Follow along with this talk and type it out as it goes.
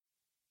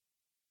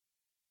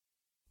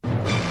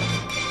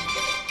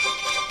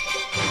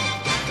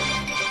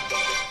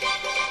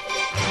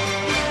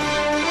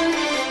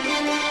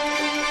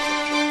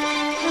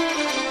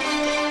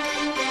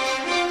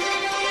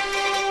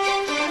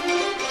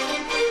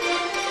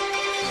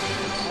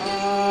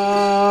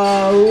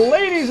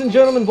and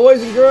gentlemen,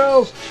 boys and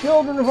girls,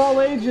 children of all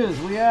ages,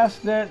 we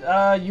ask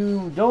that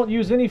you don't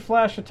use any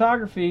flash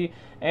photography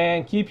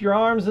and keep your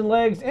arms and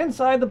legs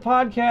inside the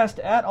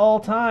podcast at all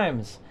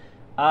times.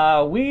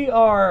 We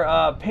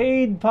are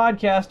paid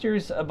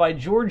podcasters by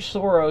George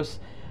Soros,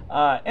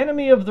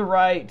 enemy of the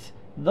right,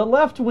 the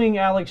left-wing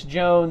Alex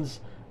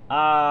Jones. We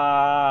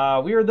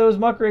are those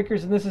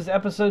muckrakers, and this is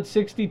episode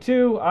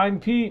 62. I'm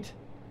Pete.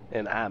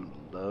 And I'm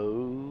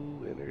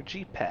Low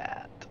Energy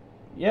Pat.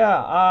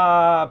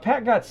 Yeah,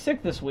 Pat got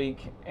sick this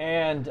week,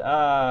 and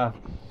so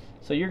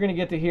you're going to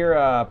get to hear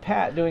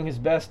Pat doing his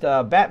best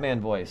Batman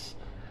voice.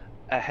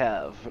 I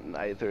have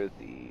neither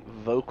the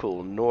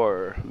vocal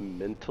nor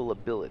mental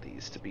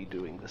abilities to be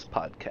doing this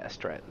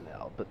podcast right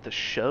now, but the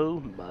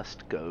show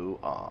must go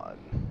on.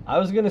 I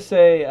was going to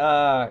say,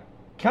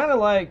 kind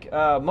of like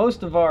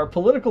most of our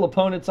political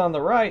opponents on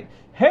the right,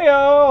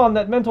 hey-oh, on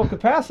that mental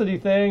capacity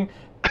thing.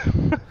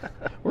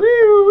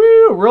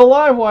 Real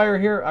live wire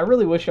here. I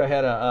really wish I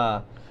had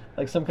a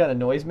like some kind of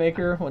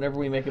noisemaker whenever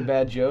we make a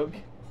bad joke.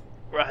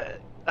 Right.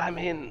 I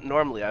mean,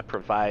 normally I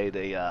provide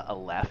a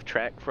laugh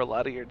track for a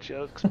lot of your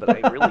jokes, but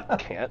I really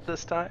can't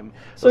this time.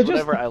 So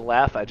whenever I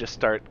laugh, I just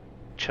start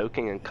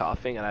choking and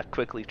coughing, and I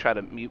quickly try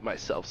to mute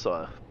myself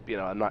so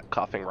I'm not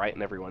coughing right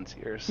in everyone's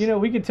ears. You know,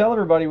 we could tell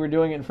everybody we're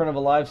doing it in front of a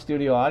live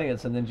studio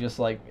audience, and then just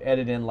like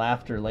edit in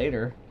laughter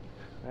later.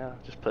 Yeah,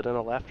 just put in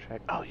a laugh track.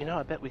 Oh,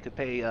 I bet we could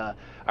pay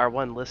our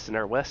one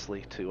listener,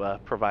 Wesley, to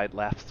provide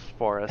laughs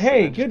for us.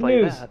 Hey, good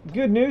news.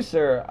 Good news,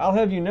 sir. I'll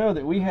have you know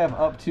that we have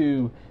up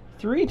to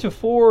 3 to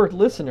 4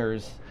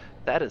 listeners.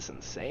 That is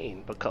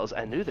insane, because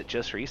I knew that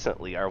just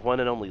recently our one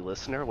and only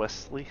listener,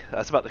 Wesley, I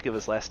was about to give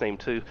his last name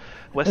too,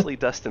 Wesley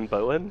Dustin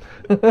Bowen,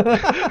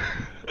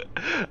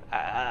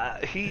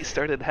 he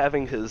started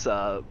having his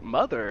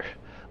mother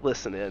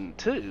listen in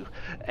too,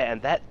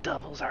 and that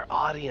doubles our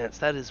audience.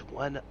 That is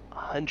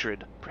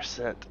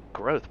 100%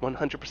 growth,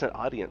 100%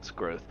 audience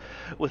growth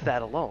with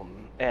that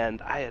alone.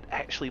 And I had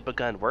actually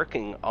begun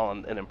working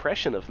on an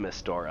impression of Miss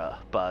Dora,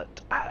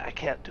 but I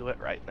can't do it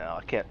right now.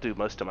 I can't do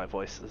most of my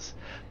voices,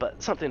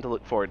 but something to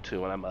look forward to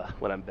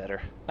when I'm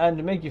better. And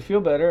to make you feel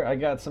better, I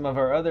got some of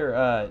our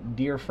other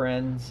dear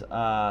friends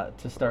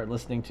to start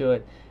listening to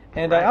it.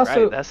 And right, I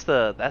also that's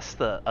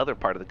the other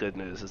part of the good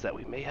news, is that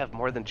we may have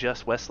more than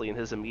just Wesley and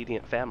his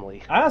immediate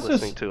family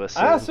listening to us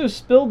soon. I also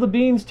spilled the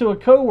beans to a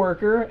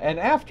coworker, and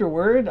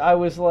afterward I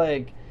was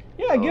like,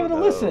 yeah, give it a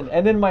listen.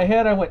 And then in my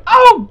head I went,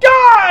 oh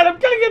God, I'm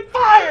gonna get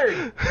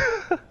fired.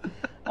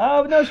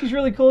 But no, she's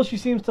really cool. She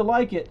seems to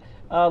like it.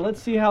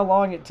 Let's see how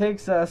long it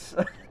takes us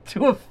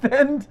to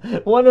offend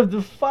one of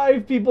the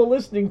 5 people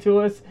listening to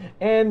us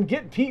and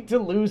get Pete to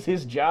lose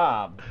his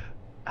job.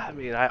 I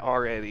mean,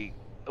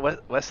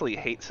 Wesley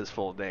hates his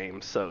full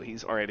name, so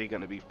he's already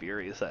going to be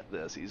furious at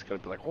this. He's going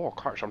to be like, oh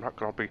gosh, I'm not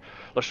going to be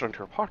listening to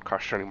your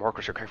podcast anymore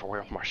because you gave away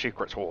all my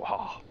secrets. Oh,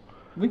 ha.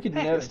 We could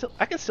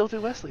I can still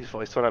do Wesley's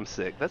voice when I'm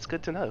sick. That's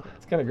good to know.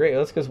 It's kind of great.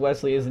 That's because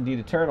Wesley is indeed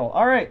eternal.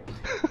 All right.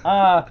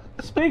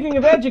 Speaking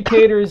of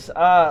educators,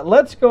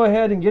 let's go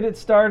ahead and get it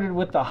started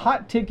with the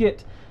hot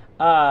ticket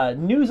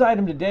news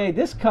item today.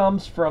 This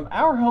comes from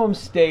our home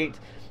state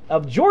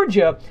of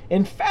Georgia.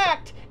 In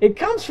fact, it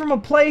comes from a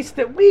place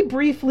that we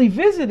briefly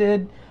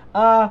visited,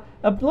 a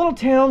little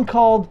town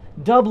called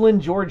Dublin,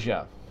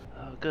 Georgia.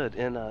 Oh, good.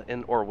 In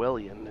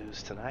Orwellian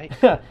news tonight.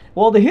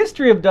 Well, the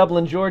history of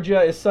Dublin,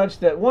 Georgia is such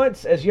that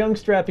once, as young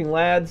strapping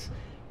lads,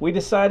 we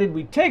decided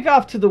we'd take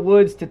off to the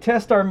woods to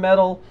test our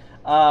mettle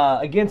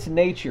against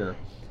nature.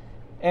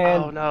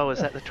 And, oh no, is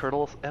that the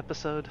turtle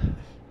episode?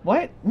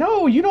 What?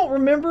 No, you don't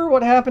remember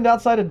what happened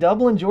outside of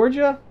Dublin,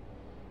 Georgia?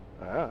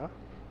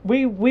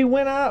 We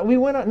went out.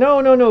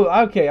 No.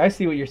 Okay, I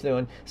see what you're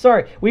doing.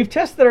 Sorry. We've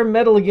tested our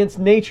mettle against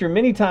nature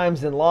many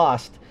times and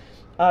lost.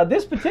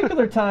 This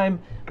particular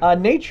time,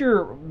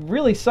 nature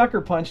really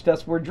sucker punched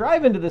us. We're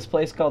driving to this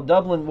place called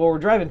Dublin. Well, we're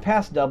driving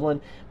past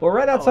Dublin. We're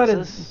right outside of...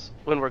 Is this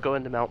when we're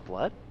going to Mount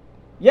Blood?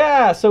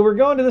 Yeah, so we're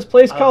going to this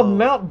place called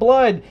Mount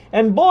Blood.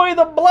 And boy,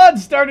 the blood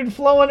started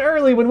flowing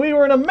early when we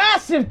were in a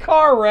massive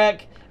car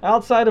wreck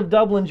outside of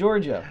Dublin,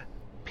 Georgia.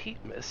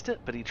 Pete missed it,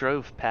 but he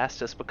drove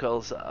past us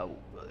because...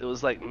 it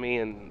was like me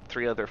and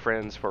 3 other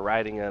friends were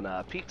riding in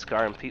Pete's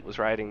car, and Pete was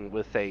riding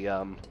with a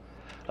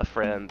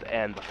friend,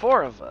 and the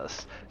 4 of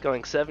us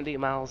going 70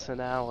 miles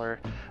an hour.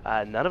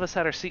 None of us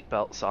had our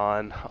seatbelts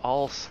on.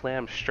 All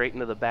slammed straight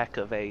into the back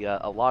of a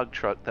log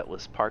truck that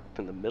was parked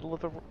in the middle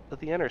of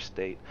the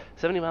interstate.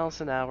 70 miles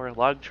an hour,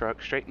 log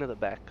truck straight into the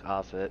back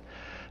of it.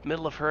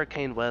 Middle of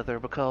hurricane weather,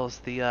 because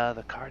the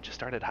car just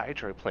started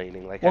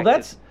hydroplaning.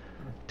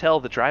 Tell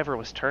the driver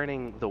was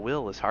turning the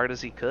wheel as hard as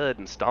he could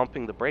and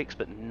stomping the brakes,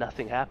 but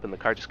nothing happened. The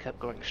car just kept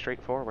going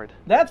straight forward.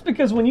 That's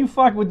because when you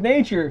fuck with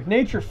nature,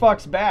 nature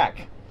fucks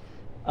back.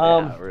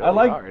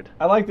 Really hard.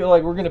 I like that,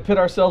 like, we're going to pit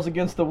ourselves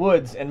against the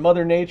woods and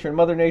Mother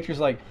Nature's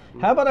like,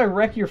 how about I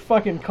wreck your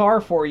fucking car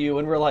for you?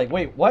 And we're like,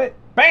 wait, what?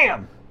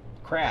 Bam!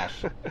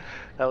 Crash.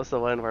 That was the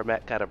one where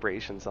Matt got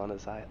abrasions on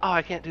his eye. Oh,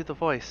 I can't do the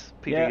voice.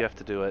 Peter, you have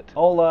to do it.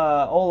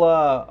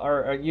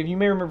 You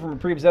may remember from a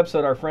previous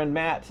episode, our friend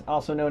Matt,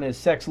 also known as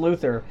Sex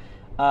Luther,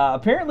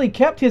 apparently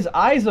kept his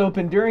eyes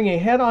open during a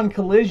head-on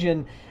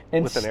collision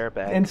and With an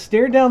airbag. and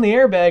stared down the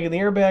airbag, and the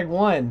airbag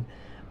won.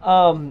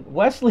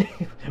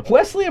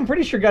 Wesley, I'm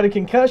pretty sure got a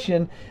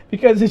concussion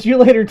because, as you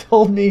later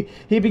told me,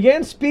 he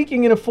began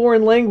speaking in a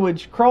foreign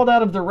language, crawled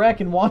out of the wreck,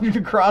 and wandered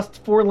across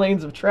 4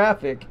 lanes of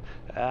traffic.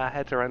 I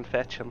had to run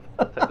fetch him.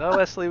 No,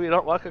 Wesley, we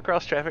don't walk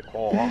across traffic.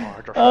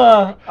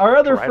 Our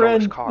other Right on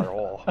his friend, car.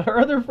 Oh. our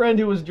other friend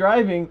who was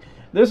driving.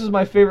 This is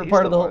my favorite He's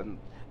part of the the whole. one.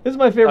 This is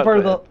my favorite Oh, part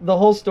of go the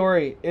whole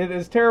story. It,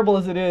 as terrible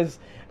as it is,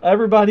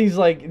 everybody's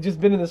like just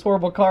been in this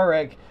horrible car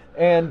wreck,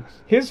 and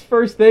his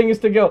first thing is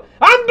to go,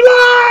 "I'm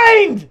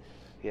blind!"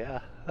 Yeah,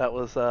 that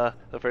was the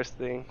first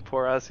thing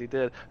poor Ozzy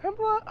did.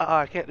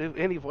 I can't do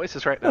any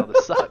voices right now.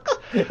 This sucks.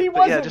 He But yeah,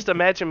 wasn't. just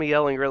imagine me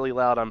yelling really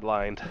loud, "I'm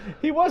blind."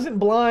 He wasn't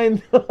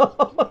blind.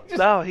 Just-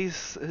 No,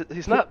 he's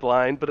not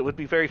blind, but it would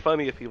be very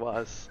funny if he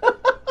was.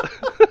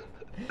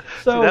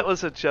 so See, that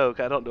was a joke.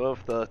 I don't know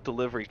if the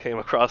delivery came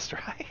across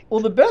right.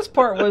 well, the best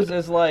part was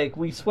is like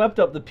we swept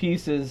up the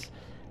pieces.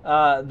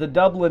 The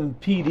Dublin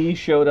PD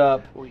showed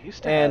up. We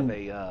used to And-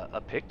 have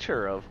a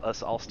picture of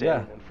us all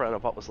standing in front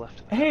of what was left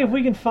of the Hey, car. if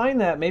we can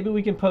find that, maybe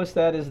we can post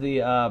that as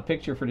the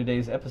picture for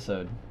today's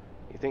episode.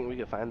 You think we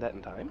could find that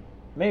in time?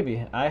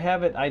 Maybe. I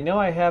have it. I know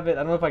I have it. I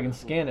don't know if I can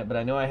scan it, but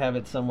I know I have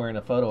it somewhere in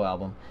a photo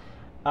album.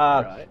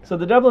 Right. So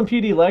the Dublin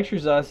PD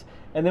lectures us,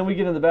 and then we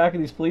get in the back of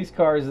these police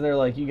cars, and they're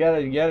like, "You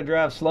gotta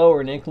drive slower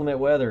in inclement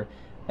weather,"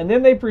 and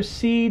then they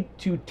proceed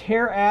to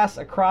tear ass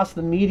across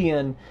the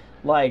median,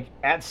 like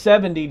at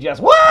 70,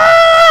 just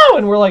whoa,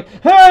 and we're like,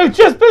 "Hey, I've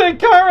just been in a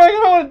car wreck. I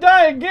don't want to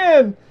die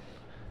again."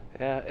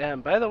 Yeah,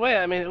 and by the way,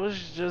 I mean, it was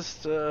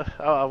just,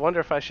 I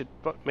wonder if I should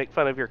make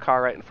fun of your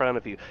car right in front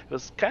of you. It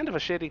was kind of a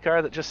shitty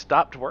car that just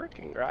stopped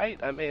working, right?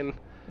 I mean,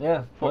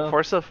 Yeah. Well,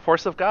 force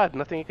of God.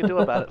 Nothing you can do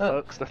about it,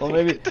 folks. well, Nothing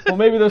maybe you can do. well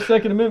maybe those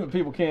Second Amendment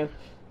people can.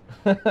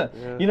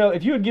 You know,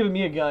 if you had given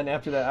me a gun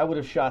after that, I would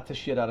have shot the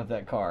shit out of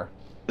that car.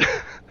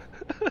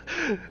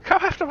 Come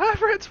after my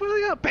friends, will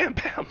ya? Bam,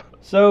 bam.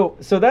 So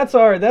that's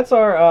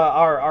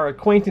our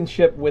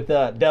acquaintanceship with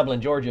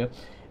Dublin, Georgia,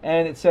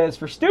 and it says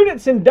for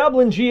students in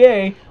Dublin,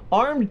 GA,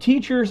 armed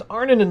teachers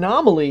aren't an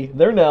anomaly;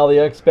 they're now the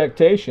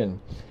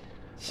expectation.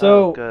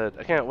 So Oh, good.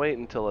 I can't wait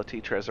until a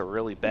teacher has a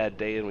really bad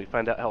day and we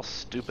find out how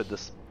stupid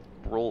this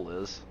rule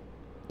is.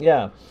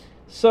 yeah,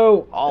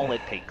 so All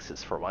it takes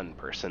is for one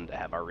person to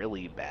have a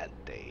really bad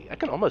day. I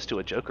can almost do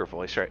a Joker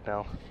voice right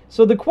now.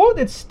 So the quote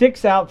that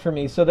sticks out for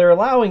me, so they're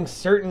allowing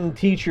certain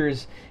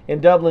teachers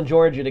in Dublin,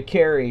 Georgia to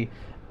carry,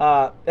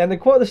 and the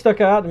quote that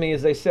stuck out to me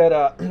is they said,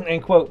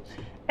 and quote,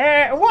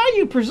 why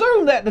you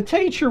presume that the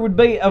teacher would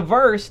be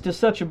averse to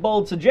such a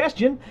bold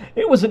suggestion?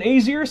 It was an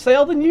easier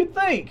sale than you'd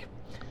think.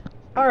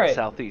 All right.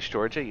 Southeast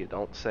Georgia, you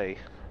don't say.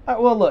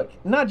 Well, look,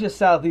 not just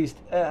Southeast,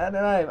 and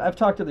I've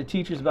talked to the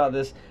teachers about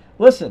this.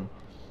 Listen,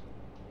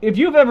 if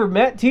you've ever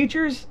met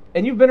teachers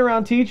and you've been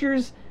around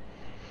teachers,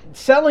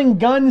 selling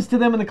guns to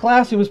them in the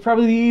classroom is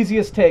probably the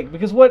easiest take,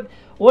 because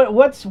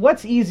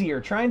what's easier,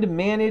 trying to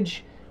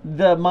manage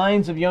the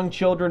minds of young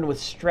children with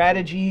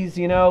strategies,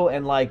 you know,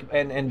 and like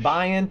and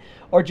buy-in,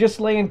 or just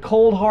laying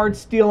cold hard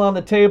steel on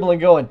the table and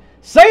going,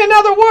 say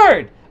another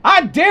word,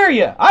 I dare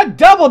you, I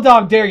double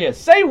dog dare you,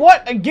 say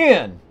what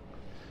again?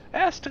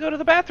 Ask to go to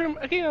the bathroom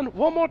again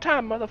one more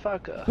time,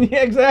 motherfucker.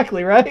 Yeah,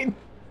 exactly, right?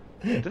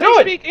 Do Do they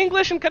it! speak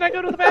English and can I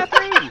go to the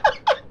bathroom?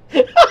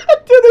 Do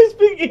they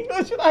speak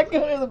English and I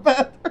go to the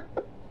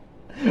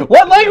bathroom?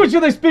 What language do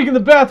they speak in the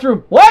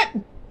bathroom? What?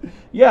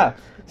 Yeah.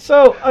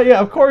 So, yeah,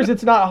 of course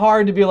it's not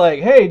hard to be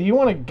like, hey, do you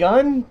want a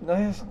gun?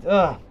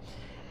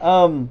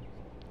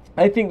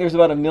 I think there's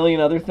about a million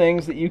other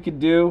things that you could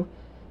do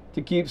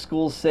to keep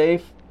schools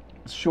safe,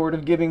 short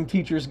of giving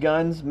teachers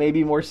guns,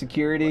 maybe more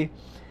security.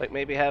 Like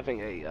maybe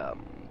having a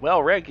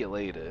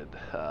well-regulated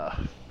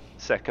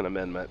Second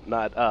Amendment,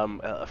 not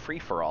a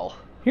free-for-all.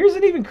 Here's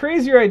an even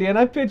crazier idea, and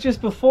I've pitched this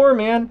before,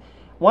 man.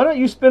 Why don't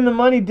you spend the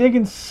money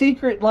digging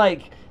secret,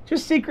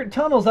 just secret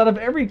tunnels out of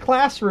every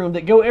classroom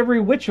that go every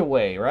which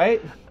way,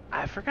 right?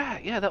 I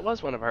forgot. Yeah, that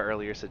was one of our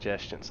earlier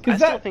suggestions. 'Cause I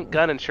still that- think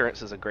gun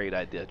insurance is a great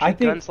idea. I Treat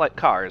think- guns like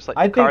cars, like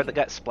I the car think- that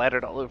got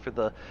splattered all over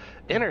the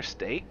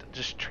interstate.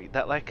 Just treat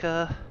that like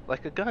a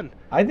gun.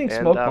 I think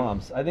And, smoke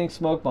bombs. I think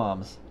smoke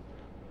bombs.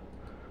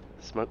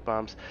 Smoke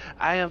bombs.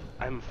 I'm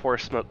for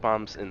smoke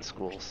bombs in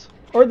schools.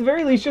 Or at the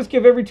very least, just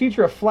give every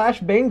teacher a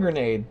flashbang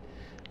grenade.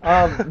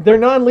 They're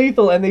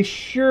non-lethal, and they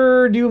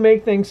sure do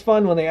make things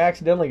fun when they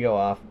accidentally go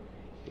off.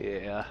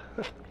 Yeah.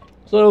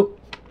 So,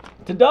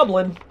 to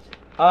Dublin,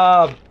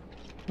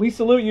 we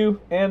salute you,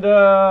 and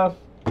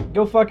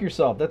go fuck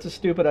yourself. That's a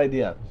stupid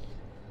idea.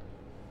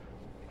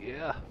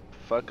 Yeah.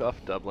 Fuck off,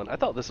 Dublin. I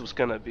thought this was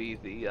gonna be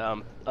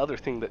the other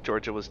thing that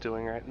Georgia was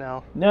doing right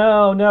now.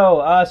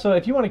 No. So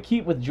if you want to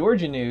keep with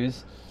Georgia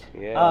news,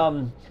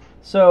 Yeah.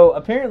 so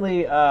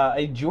apparently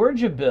a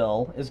Georgia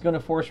bill is going to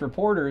force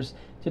reporters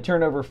to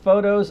turn over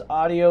photos,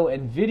 audio,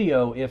 and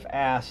video if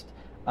asked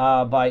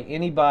by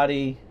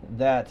anybody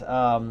that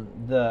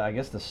I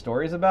guess the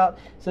story is about.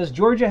 It says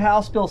Georgia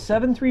House Bill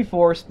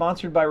 734,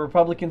 sponsored by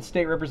Republican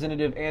State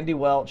Representative Andy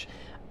Welch,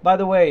 by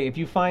the way, if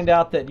you find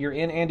out that you're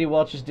in Andy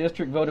Welch's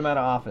district, vote him out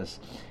of office.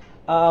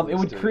 It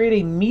would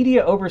create a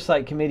media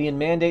oversight committee and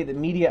mandate that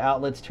media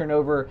outlets turn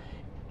over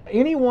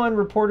anyone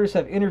reporters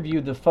have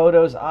interviewed the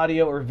photos,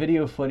 audio, or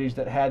video footage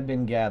that had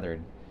been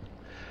gathered.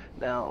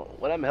 Now,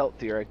 when I'm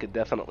healthier, I could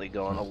definitely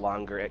go on a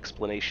longer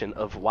explanation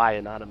of why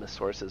anonymous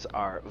sources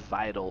are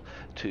vital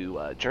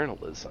to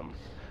journalism.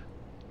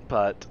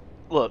 But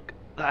look,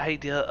 the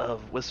idea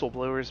of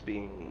whistleblowers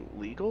being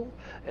legal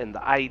and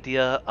the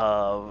idea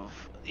of,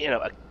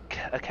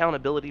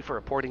 accountability for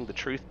reporting the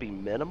truth be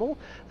minimal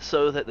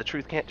so that the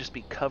truth can't just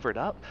be covered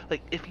up.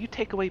 Like, if you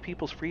take away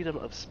people's freedom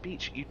of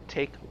speech, you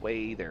take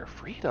away their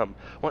freedom.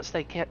 Once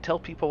they can't tell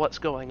people what's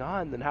going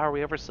on, then how are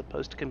we ever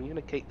supposed to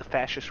communicate the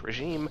fascist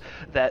regime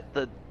that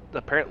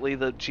apparently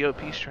the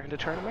GOP is trying to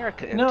turn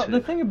America into? No,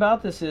 the thing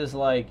about this is,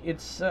 like,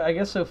 it's, I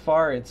guess so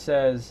far it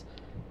says,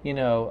 they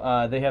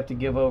have to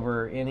give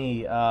over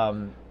any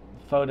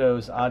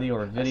photos, audio,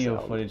 or video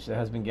footage that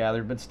has been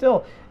gathered, but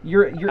still,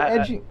 you're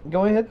edging.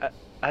 Go ahead.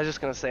 I was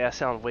just going to say, I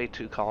sound way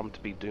too calm to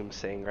be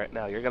doomsaying right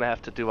now. You're going to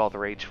have to do all the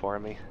rage for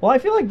me. Well, I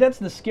feel like that's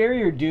the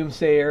scarier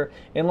doomsayer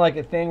in, like,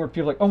 a thing where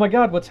people are like, oh my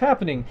god, what's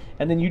happening?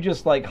 And then you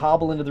just, like,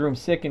 hobble into the room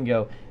sick and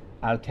go,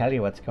 I'll tell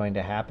you what's going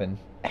to happen.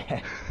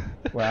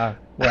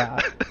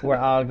 we're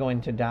all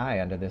going to die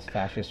under this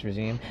fascist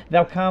regime.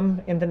 They'll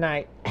come in the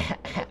night,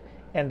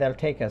 and they'll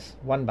take us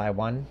one by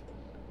one.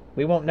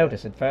 We won't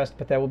notice at first,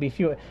 but there will be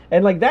fewer.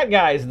 And, like, that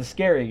guy is the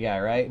scary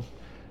guy, right?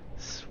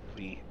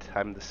 Sweet.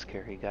 I'm the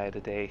scary guy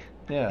today.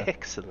 Yeah.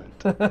 Excellent.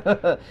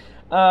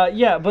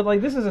 Yeah, but, like,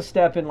 this is a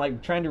step in,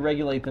 like, trying to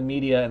regulate the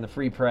media and the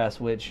free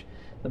press, which,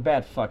 the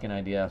bad fucking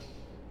idea.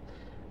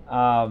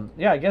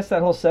 Yeah, I guess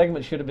that whole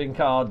segment should have been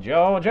called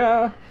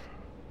Georgia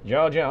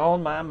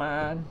on my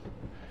mind.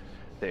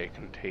 They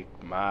can take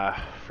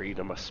my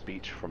freedom of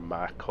speech from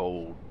my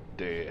cold,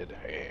 dead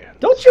hands.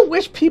 Don't you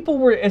wish people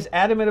were as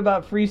adamant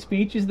about free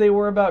speech as they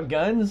were about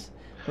guns?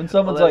 When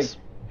someone's like,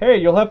 hey,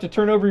 you'll have to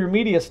turn over your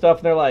media stuff,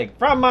 and they're like,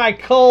 from my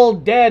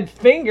cold, dead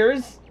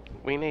fingers.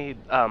 We need,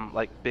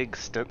 big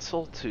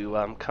stencil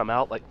to come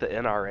out, like the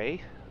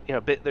NRA.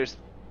 There's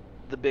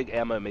the big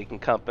ammo-making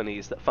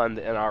companies that fund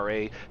the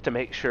NRA to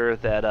make sure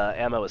that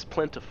ammo is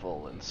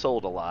plentiful and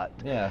sold a lot.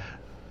 Yeah.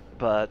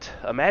 But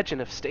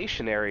imagine if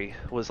stationery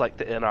was like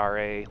the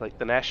NRA, like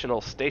the National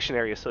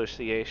Stationery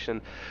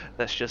Association,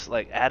 that's just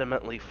like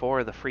adamantly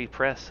for the free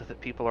press so that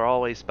people are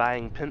always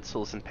buying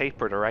pencils and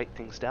paper to write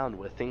things down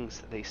with, things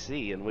that they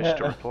see and wish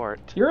to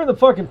report. You're in the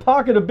fucking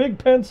pocket of Big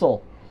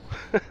Pencil.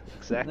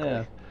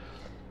 Exactly.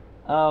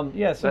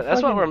 Yeah. So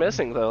that's what we're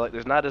missing, though. Like,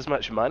 there's not as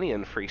much money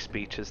in free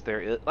speech as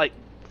there is. Like,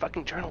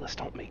 fucking journalists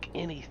don't make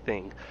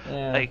anything.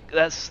 Yeah. Like,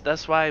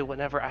 that's why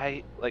whenever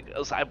I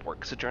work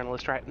as a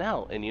journalist right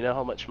now, and you know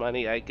how much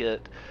money I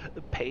get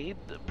paid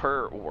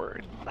per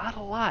word? Not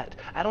a lot.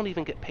 I don't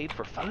even get paid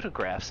for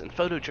photographs, and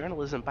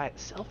photojournalism by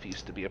itself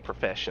used to be a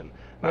profession.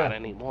 Not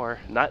anymore.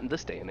 Not in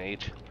this day and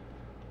age.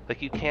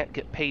 Like, you can't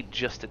get paid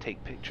just to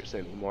take pictures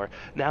anymore.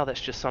 Now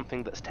that's just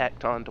something that's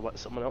tacked on to what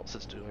someone else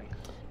is doing.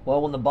 Well,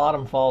 when the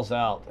bottom falls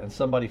out and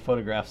somebody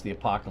photographs the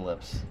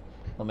apocalypse,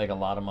 they'll make a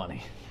lot of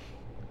money.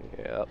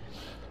 Yep.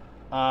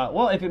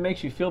 Well, if it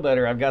makes you feel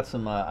better, I've got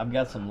some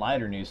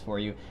lighter news for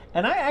you.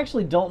 And I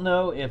actually don't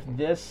know if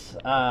this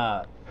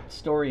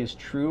story is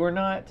true or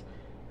not,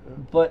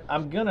 but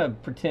I'm gonna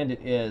pretend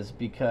it is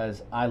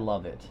because I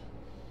love it.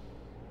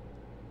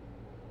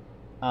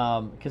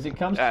 Because it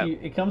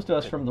comes to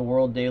us from the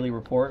World Daily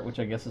Report, which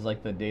I guess is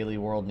like the Daily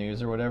World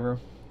News or whatever.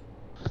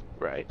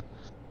 Right.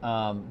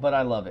 But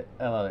I love it.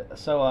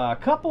 So a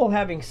couple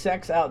having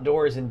sex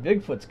outdoors in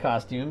Bigfoot's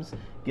costumes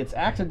gets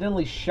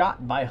accidentally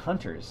shot by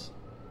hunters.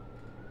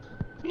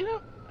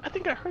 I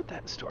think I heard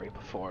that story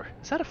before.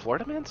 Is that a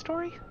Florida man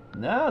story?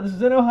 No, this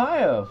is in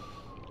Ohio.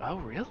 Oh,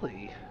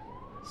 really?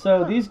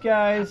 So these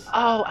guys...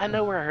 Oh, I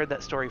know where I heard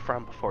that story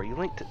from before. You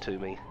linked it to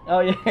me. Oh,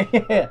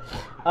 yeah.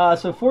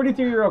 So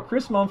 43-year-old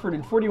Chris Mumford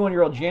and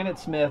 41-year-old Janet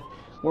Smith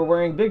were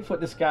wearing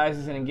Bigfoot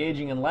disguises and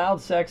engaging in loud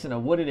sex in a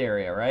wooded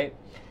area, right?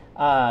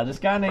 This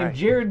guy named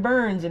Jared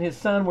Burns and his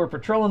son were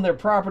patrolling their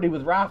property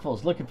with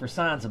rifles looking for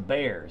signs of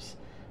bears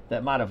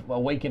that might have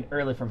awakened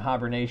early from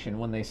hibernation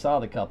when they saw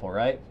the couple,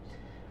 right?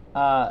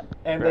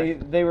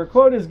 They were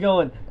quoted as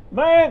going,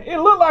 "Man, it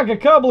looked like a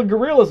couple of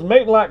gorillas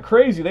mating like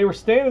crazy. They were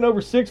standing over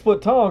 6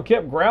 foot tall and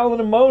kept growling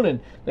and moaning.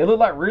 They looked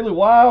like really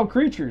wild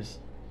creatures."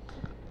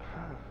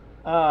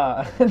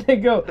 And they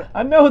go,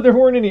 "I know there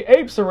weren't any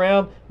apes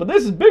around, but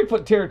this is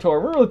Bigfoot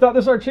territory. We really thought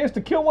this was our chance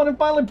to kill one and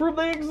finally prove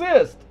they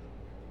exist."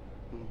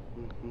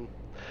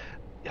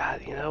 Yeah,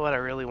 you know what I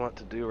really want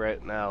to do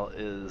right now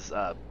is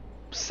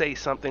say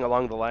something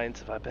along the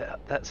lines of, I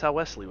bet that's how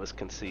Wesley was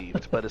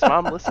conceived. But his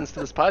mom listens to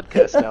this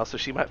podcast now, so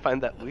she might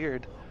find that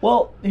weird.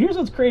 Well, here's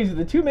what's crazy.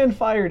 The two men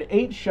fired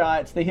 8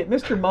 shots. They hit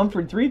Mr.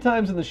 Mumford 3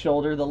 times in the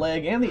shoulder, the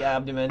leg, and the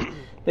abdomen.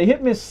 They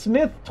hit Miss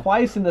Smith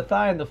twice in the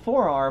thigh and the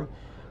forearm.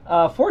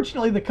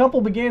 Fortunately, the couple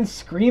began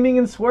screaming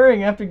and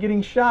swearing after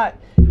getting shot,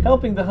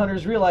 helping the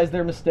hunters realize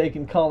their mistake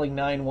in calling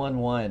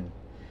 911.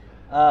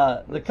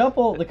 The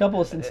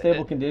couple is in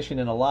stable condition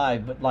and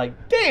alive, but like,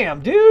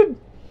 damn, dude!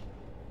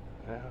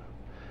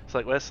 It's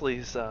like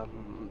Wesley's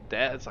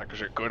dad's like,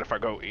 is it good if I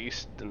go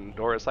east? And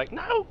Dora's like,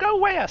 no, go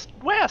west,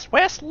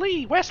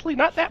 Wesley,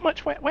 not that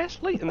much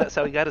Wesley. And that's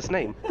how he got his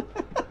name.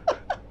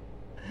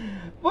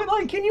 But,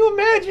 like, can you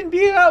imagine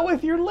being out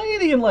with your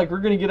lady and, like, we're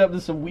going to get up to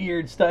some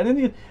weird stuff, and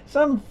then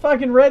some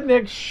fucking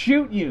redneck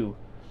shoot you?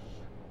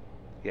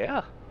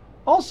 Yeah.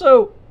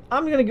 Also,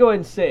 I'm going to go ahead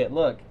and say it.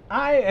 Look,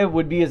 I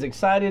would be as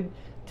excited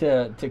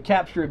to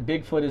capture a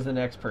Bigfoot as the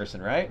next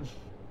person, right?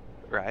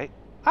 Right.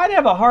 I'd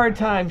have a hard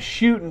time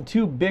shooting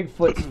two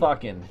Bigfoots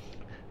fucking.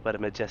 What a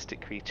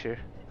majestic creature.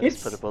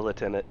 Let's put a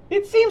bullet in it.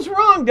 It seems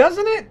wrong,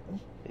 doesn't it?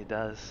 It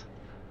does.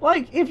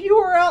 Like, if you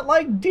were out,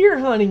 like, deer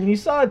hunting and you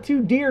saw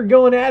two deer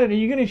going at it, are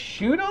you going to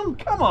shoot them?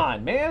 Come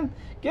on, man.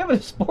 Give it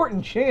a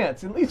sporting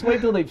chance. At least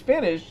wait till they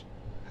finish.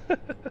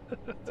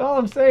 That's all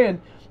I'm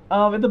saying.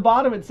 At the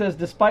bottom it says,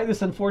 despite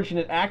this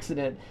unfortunate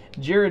accident,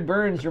 Jared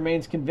Burns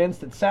remains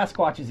convinced that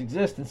Sasquatches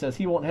exist and says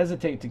he won't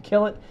hesitate to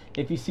kill it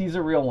if he sees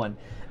a real one.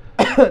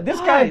 This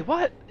guy...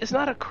 What? It's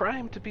not a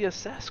crime to be a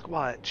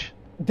Sasquatch.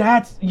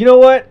 That's... You know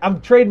what? I'm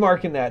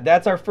trademarking that.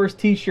 That's our first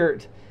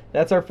t-shirt.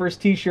 That's our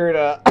first t-shirt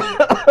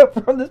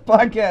from this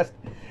podcast.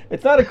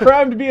 It's not a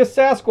crime to be a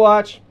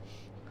Sasquatch.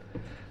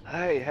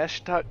 Hey,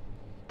 hashtag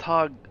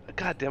tog...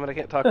 God damn it, I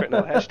can't talk right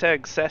now.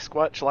 Hashtag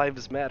Sasquatch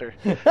Lives Matter.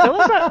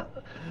 No,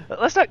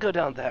 let's not go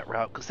down that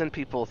route, because then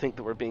people think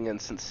that we're being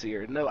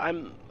insincere. No,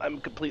 I'm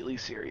completely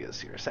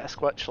serious here.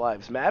 Sasquatch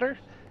Lives Matter.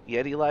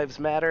 Yeti Lives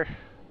Matter.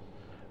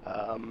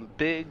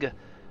 Big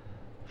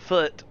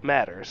Foot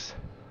matters.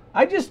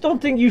 I just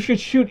don't think you should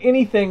shoot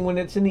anything when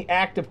it's in the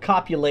act of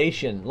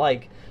copulation.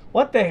 Like,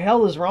 what the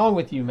hell is wrong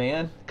with you,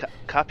 man?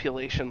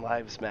 Copulation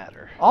lives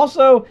matter.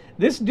 Also,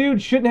 this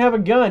dude shouldn't have a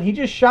gun. He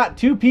just shot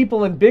two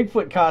people in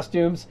Bigfoot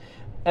costumes,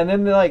 and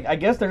then they're like, I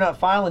guess they're not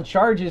filing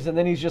charges, and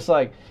then he's just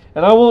like,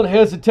 and I won't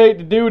hesitate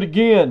to do it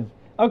again.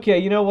 Okay,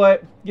 you know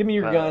what? Give me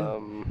your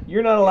gun.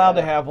 You're not allowed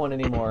to have one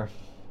anymore.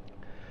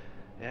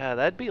 Yeah,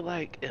 that'd be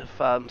like if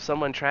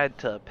someone tried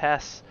to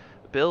pass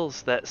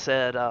bills that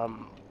said,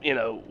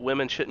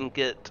 women shouldn't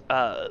get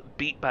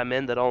beat by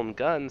men that own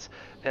guns,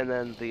 and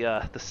then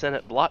the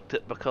Senate blocked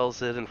it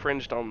because it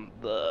infringed on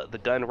the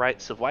gun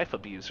rights of wife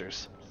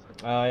abusers.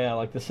 Oh, yeah,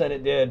 like the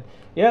Senate did.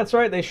 Yeah, that's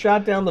right. They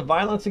shot down the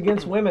Violence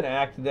Against Women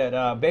Act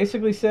that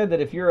basically said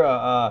that if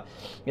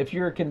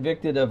you're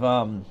convicted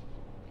of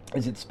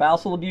is it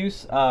spousal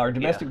abuse or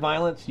domestic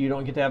violence, you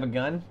don't get to have a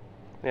gun.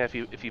 Yeah, if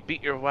you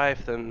beat your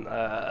wife, then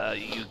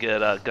you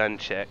get gun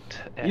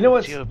checked. And you know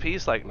what?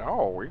 GOP's like,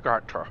 no, we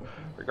got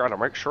to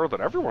make sure that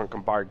everyone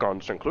can buy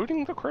guns,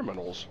 including the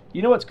criminals.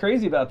 You know what's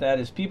crazy about that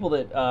is people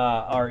that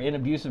are in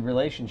abusive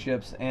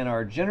relationships and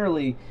are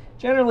generally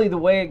the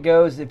way it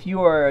goes. If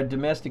you are a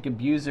domestic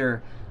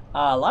abuser,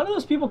 a lot of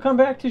those people come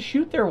back to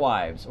shoot their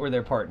wives or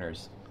their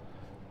partners.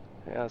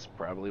 Yeah, that's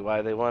probably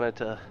why they wanted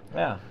to.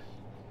 Yeah.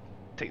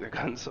 Take their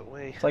guns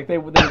away. It's like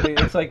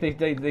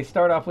they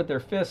start off with their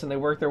fists and they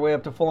work their way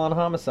up to full-on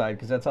homicide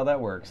because that's how that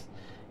works.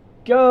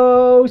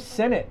 Go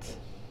Senate.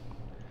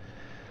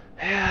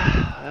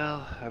 Yeah,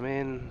 well, I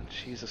mean,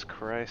 Jesus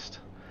Christ.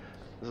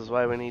 This is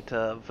why we need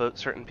to vote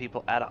certain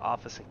people out of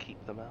office and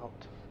keep them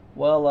out.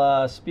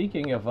 Well,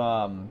 speaking of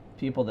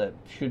people that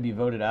should be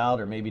voted out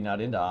or maybe not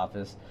into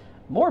office,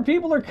 more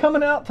people are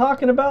coming out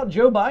talking about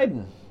Joe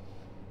Biden.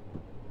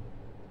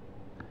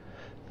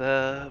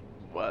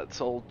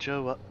 What's old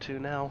Joe up to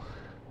now?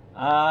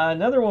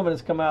 Another woman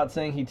has come out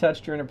saying he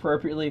touched her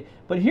inappropriately.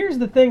 But here's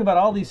the thing about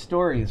all these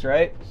stories,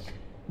 right?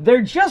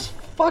 They're just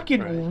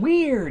fucking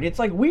weird. It's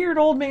like weird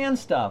old man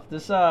stuff.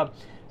 This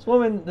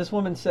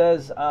woman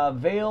says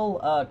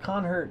Vale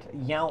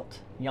Conhert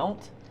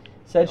Yount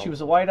said she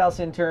was a White House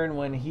intern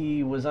when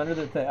he was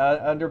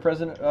under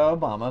President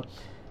Obama.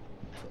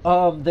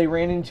 They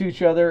ran into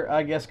each other,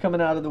 I guess, coming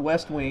out of the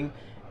West Wing,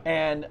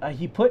 and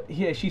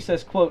she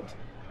says, quote,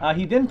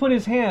 he then put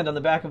his hand on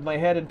the back of my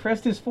head and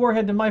pressed his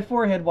forehead to my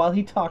forehead while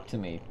he talked to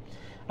me.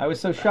 I was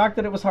so shocked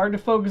that it was hard to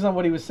focus on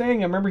what he was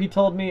saying. I remember he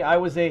told me I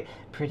was a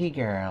pretty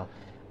girl.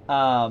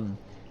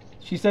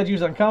 She said she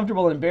was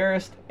uncomfortable and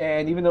embarrassed,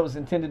 and even though it was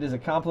intended as a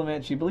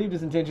compliment, she believed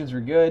his intentions were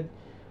good.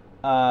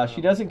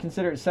 She doesn't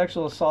consider it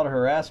sexual assault or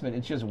harassment.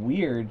 It's just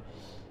weird.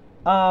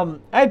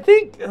 I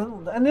think,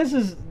 and this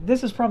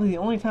is probably the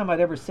only time I'd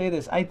ever say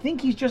this, I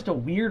think he's just a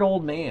weird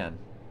old man.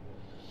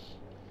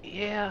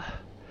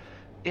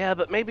 Yeah,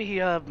 but maybe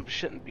he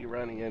shouldn't be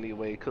running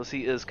anyway, because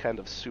he is kind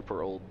of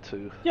super old,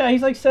 too. Yeah,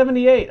 he's like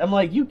 78. I'm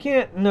like,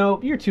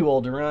 you're too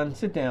old to run.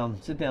 Sit down,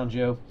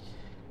 Joe.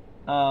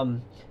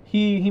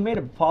 He made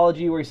an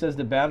apology where he says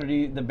the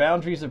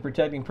boundaries of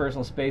protecting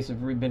personal space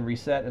have been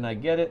reset, and I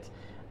get it.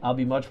 I'll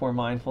be much more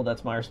mindful.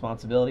 That's my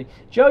responsibility.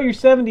 Joe, you're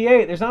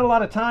 78. There's not a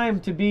lot of time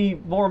to be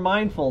more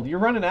mindful. You're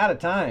running out of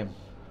time.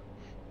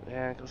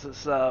 Yeah, because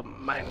it's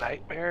my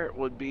nightmare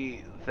would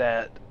be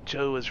that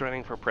Joe is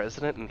running for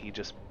president and he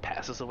just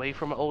passes away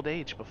from old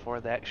age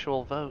before the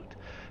actual vote,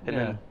 and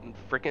then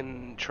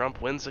frickin'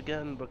 Trump wins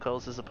again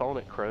because his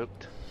opponent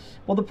croaked.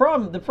 Well, the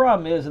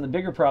problem is, and the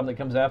bigger problem that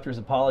comes after his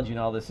apology and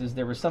all this is,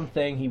 there was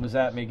something he was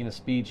at making a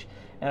speech,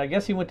 and I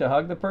guess he went to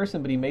hug the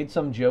person, but he made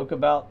some joke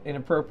about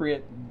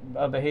inappropriate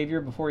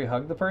behavior before you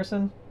hug the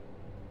person.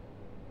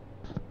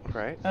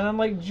 Right. And I'm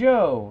like,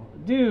 Joe,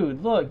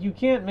 dude, look, you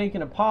can't make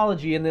an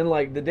apology and then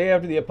like the day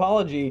after the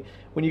apology,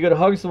 when you go to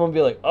hug someone,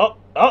 be like, oh,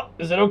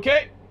 is it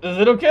okay? Is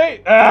it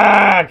okay?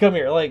 Come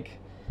here. Like,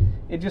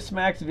 it just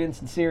smacks of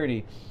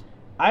insincerity.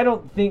 I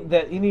don't think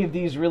that any of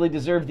these really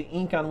deserve the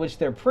ink on which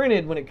they're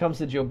printed when it comes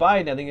to Joe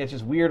Biden. I think that's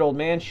just weird old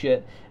man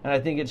shit, and I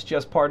think it's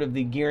just part of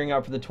the gearing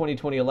up for the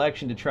 2020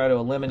 election to try to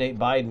eliminate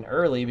Biden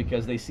early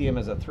because they see him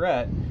as a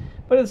threat.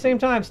 But at the same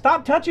time,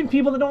 stop touching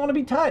people that don't want to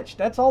be touched.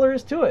 That's all there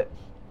is to it.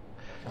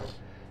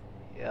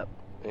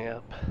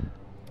 Yep.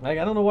 Like,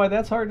 I don't know why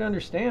that's hard to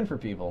understand for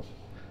people.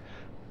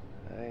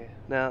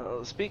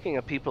 Now, speaking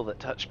of people that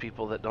touch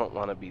people that don't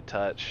want to be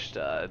touched,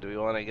 do we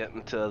want to get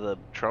into the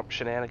Trump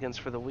shenanigans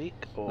for the week?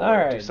 Or all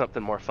right. Do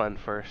something more fun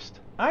first?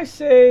 I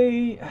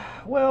say,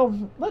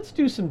 well, let's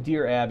do some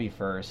Dear Abby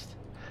first.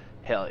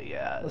 Hell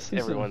yeah. It's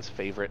everyone's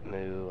favorite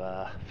new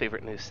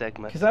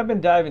segment. Because I've been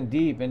diving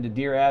deep into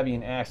Dear Abby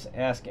and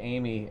Ask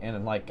Amy, and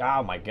I'm like,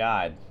 oh my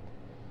god.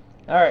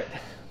 All right.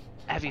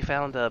 Have you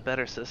found a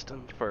better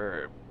system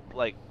for,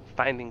 like,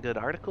 finding good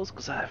articles?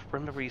 Because I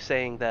remember you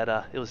saying that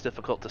it was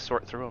difficult to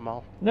sort through them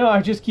all. No, I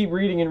just keep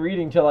reading and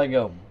reading till I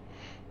go,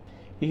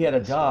 he had a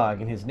dog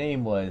and his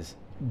name was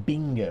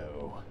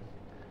Bingo.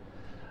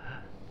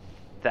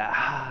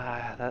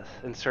 That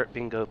insert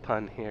bingo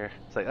pun here.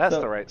 It's like, that's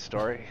the right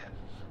story.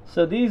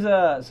 So these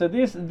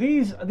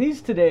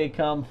today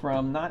come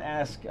from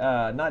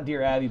not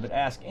Dear Abby, but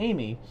Ask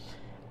Amy.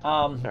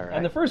 Right.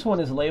 And the first one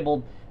is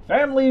labeled,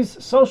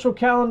 Family's Social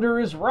Calendar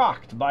is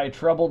Rocked by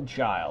Troubled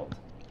Child.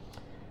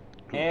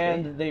 Okay.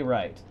 And they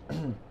write,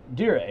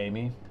 Dear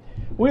Amy,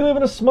 we live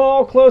in a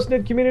small,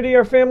 close-knit community.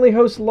 Our family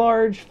hosts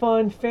large,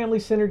 fun,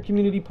 family-centered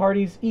community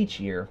parties each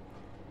year.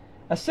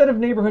 A set of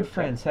neighborhood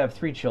friends have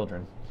 3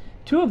 children.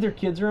 2 of their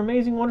kids are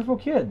amazing, wonderful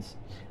kids.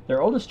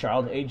 Their oldest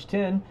child, age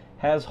 10,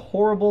 has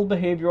horrible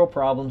behavioral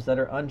problems that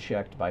are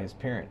unchecked by his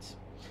parents.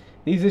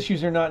 These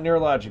issues are not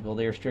neurological,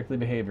 they are strictly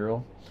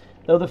behavioral.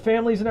 Though the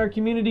families in our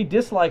community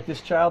dislike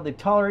this child, they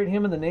tolerate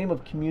him in the name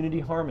of community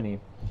harmony.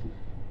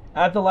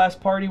 At the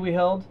last party we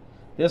held,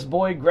 this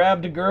boy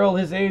grabbed a girl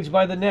his age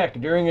by the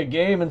neck during a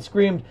game and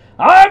screamed,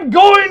 I'm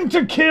going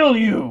to kill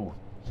you!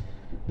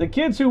 The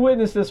kids who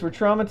witnessed this were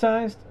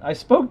traumatized. I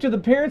spoke to the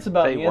parents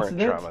about the incident.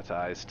 They weren't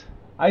traumatized.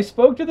 I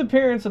spoke to the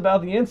parents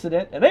about the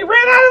incident, and they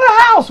ran out of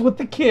the house with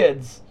the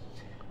kids.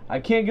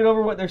 I can't get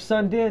over what their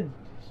son did.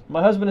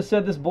 My husband has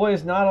said this boy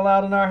is not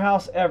allowed in our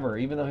house ever,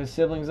 even though his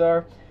siblings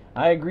are.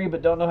 I agree,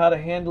 but don't know how to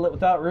handle it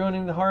without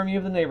ruining the harmony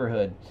of the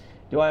neighborhood.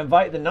 Do I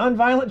invite the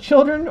non-violent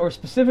children, or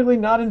specifically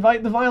not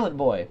invite the violent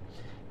boy?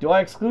 Do I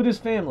exclude his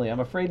family?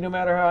 I'm afraid no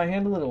matter how I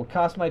handle it, it will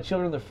cost my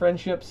children the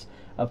friendships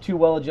of 2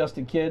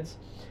 well-adjusted kids.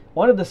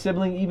 One of the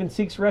siblings even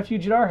seeks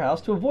refuge at our house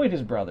to avoid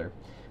his brother.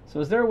 So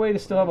is there a way to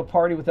still have a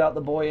party without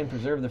the boy and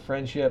preserve the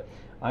friendship?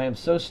 I am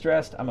so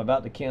stressed, I'm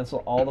about to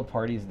cancel all the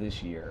parties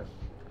this year.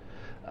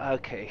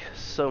 Okay,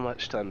 so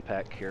much to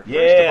unpack here. Yeah,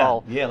 First of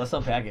all, let's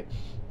unpack it.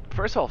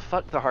 First of all,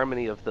 fuck the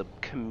harmony of the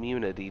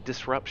community.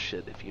 Disrupt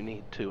shit if you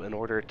need to in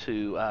order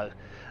to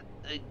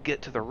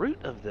get to the root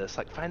of this.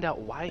 Like, find out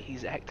why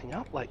he's acting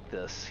out like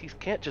this. He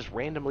can't just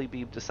randomly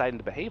be deciding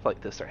to behave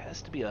like this. There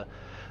has to be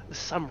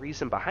some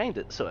reason behind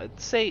it. So I'd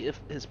say if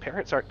his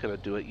parents aren't going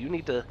to do it, you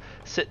need to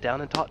sit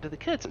down and talk to the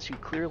kid. Since you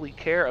clearly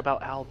care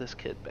about how this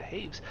kid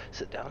behaves,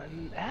 sit down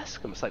and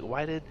ask him. It's like,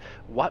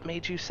 what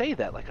made you say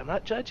that? Like, I'm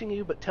not judging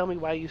you, but tell me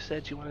why you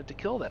said you wanted to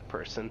kill that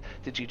person.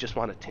 Did you just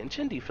want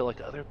attention? Do you feel like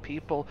other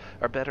people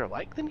are better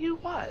liked than you?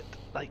 What?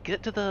 Like,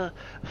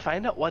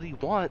 find out what he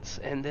wants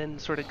and then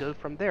sort of go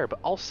from there. But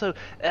also,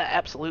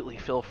 absolutely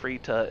feel free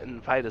to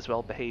invite his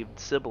well-behaved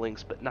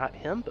siblings, but not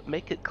him. But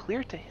make it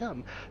clear to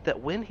him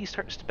that when he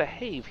starts to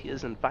behave, he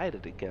is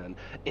invited again.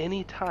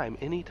 Anytime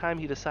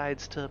he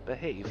decides to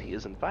behave, he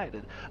is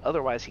invited.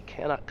 Otherwise, he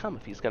cannot come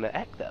if he's going to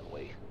act that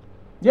way.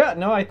 Yeah,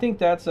 no, I think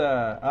that's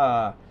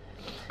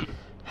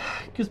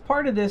because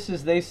part of this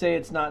is they say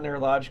it's not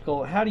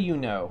neurological. How do you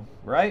know,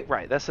 right?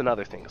 Right, that's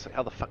another thing. It's like,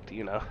 how the fuck do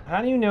you know?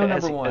 How do you know,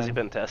 number one? Has he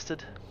been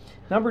tested?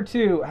 Number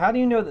 2, how do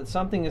you know that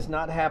something is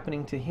not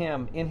happening to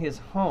him in his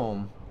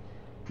home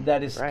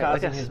that is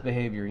causing his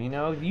behavior? You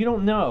know, you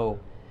don't know.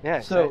 Yeah,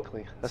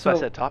 exactly. That's why I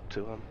said talk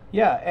to him.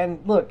 Yeah, and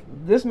look,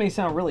 this may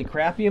sound really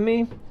crappy of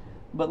me,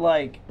 but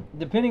like,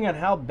 depending on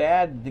how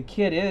bad the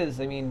kid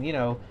is, I mean, you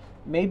know,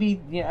 maybe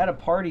at a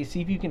party,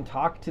 see if you can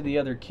talk to the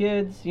other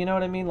kids, you know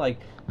what I mean? Like,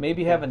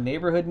 maybe have a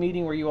neighborhood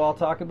meeting where you all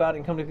talk about it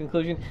and come to a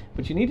conclusion,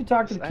 but you need to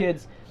talk to the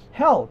kids.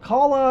 Hell,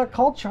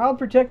 call Child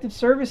Protective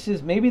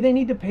Services. Maybe they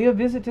need to pay a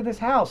visit to this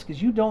house, because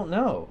you don't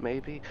know.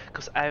 Maybe,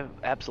 because I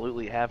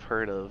absolutely have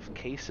heard of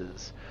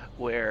cases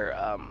where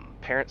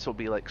parents will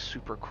be like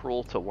super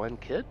cruel to one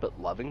kid but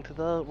loving to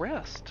the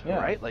rest,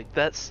 right? Like,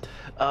 that's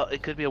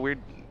it could be a weird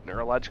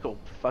neurological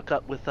fuck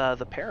up with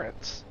the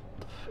parents.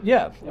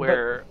 Yeah.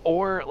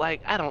 Or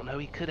like, I don't know,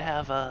 he could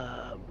have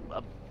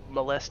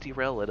molesty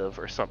relative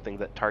or something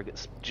that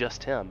targets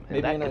just him, and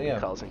Maybe that not, could yeah.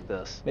 be causing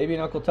this. Maybe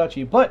an Uncle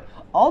Touchy, but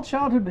all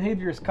childhood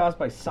behavior is caused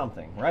by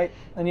something, right?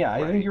 And yeah,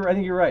 I think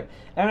you're right.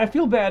 And I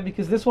feel bad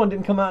because this one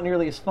didn't come out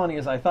nearly as funny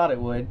as I thought it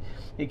would.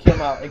 It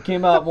came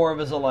out more of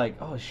as a like,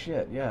 oh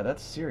shit, yeah,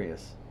 that's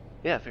serious.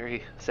 Yeah,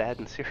 very sad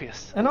and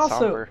serious. And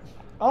somber.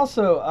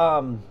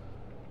 also,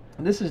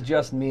 this is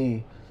just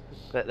me.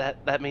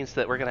 That means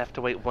that we're gonna have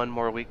to wait one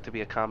more week to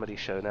be a comedy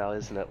show now,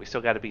 isn't it? We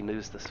still got to be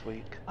news this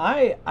week.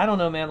 I don't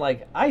know, man.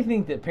 Like, I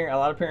think that a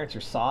lot of parents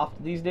are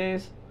soft these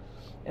days,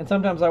 and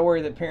sometimes I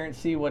worry that parents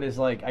see what is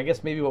like, I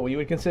guess maybe what we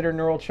would consider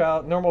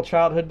normal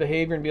childhood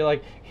behavior, and be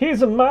like,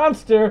 he's a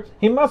monster.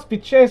 He must be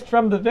chased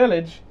from the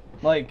village.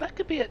 Like, that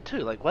could be it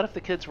too. Like, what if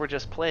the kids were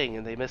just playing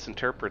and they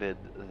misinterpreted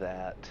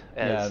that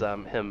as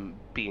him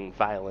being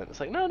violent? It's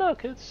like, no,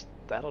 kids,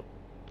 that'll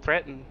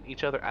threaten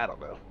each other. I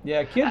don't know.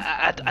 Yeah, kids.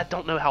 I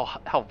don't know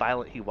how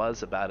violent he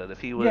was about it.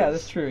 If he was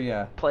that's true.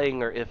 Yeah.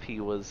 playing, or if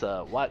he was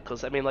what?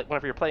 Because I mean, like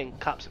whenever you're playing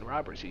cops and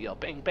robbers, you yell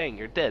bang bang,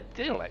 you're dead.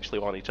 They don't actually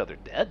want each other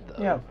dead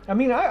though. Yeah. I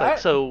mean,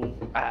 so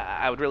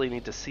I would really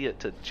need to see it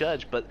to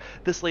judge. But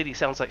this lady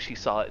sounds like she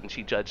saw it and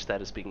she judged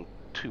that as being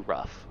too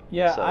rough.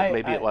 Yeah. So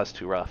maybe it was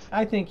too rough.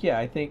 I think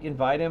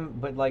invite him,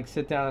 but like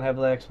sit down and have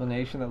the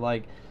explanation that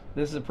like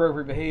this is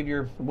appropriate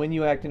behavior. When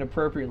you act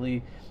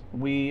inappropriately,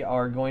 we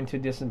are going to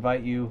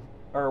disinvite you,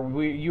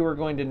 or you are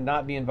going to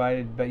not be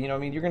invited. But you're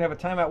going to have a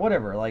timeout,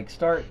 whatever. Like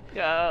start.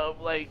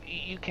 Like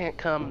you can't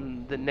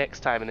come the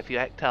next time, and if you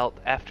act out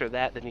after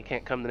that, then you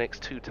can't come the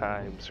next 2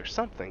 times or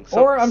something.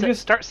 So Or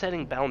start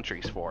setting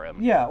boundaries for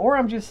him. Yeah, or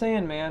I'm just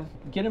saying, man,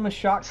 get him a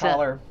shock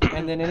collar,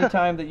 and then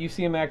anytime that you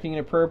see him acting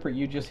inappropriate,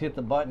 you just hit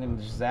the button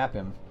and just zap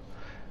him.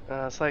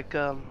 It's like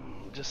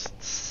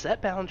just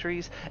set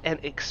boundaries and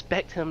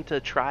expect him to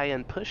try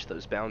and push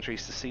those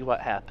boundaries to see what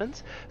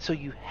happens. So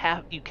you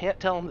can't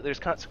tell him that there's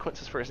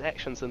consequences for his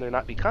actions and there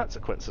not be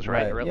consequences,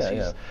 right?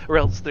 Or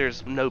else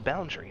there's no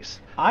boundaries.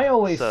 I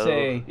always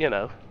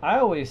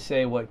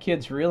say what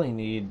kids really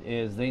need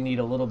is they need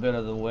a little bit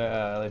of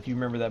the if you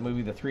remember that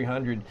movie The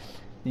 300,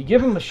 you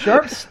give him a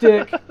sharp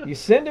stick, you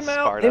send him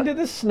out into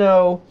the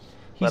snow.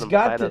 He's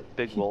got to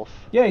big wolf.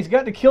 Yeah, he's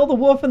got to kill the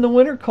wolf in the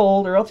winter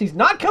cold, or else he's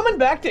not coming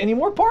back to any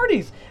more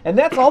parties. And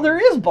that's all there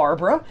is,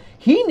 Barbara.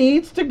 He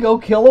needs to go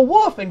kill a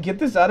wolf and get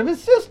this out of his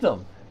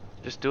system.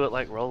 Just do it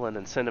like Roland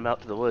and send him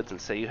out to the woods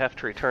and say you have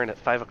to return at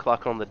 5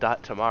 o'clock on the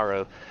dot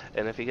tomorrow.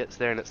 And if he gets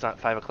there and it's not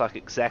 5 o'clock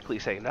exactly,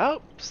 say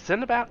nope,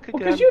 send him back again.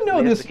 Because he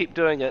has to keep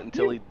doing it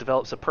until he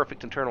develops a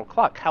perfect internal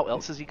clock. How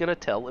else is he going to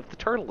tell if the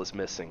turtle is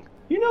missing?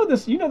 You know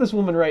this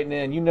woman writing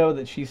in. You know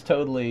that she's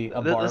totally a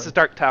Barbara. This is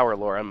Dark Tower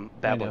lore I'm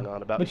babbling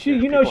on about. But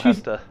she's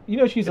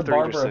a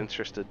Barbara.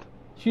 Interested.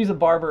 She's a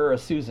Barbara or a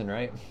Susan,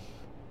 right?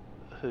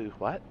 Who?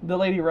 What? The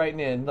lady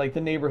writing in, like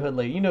the neighborhood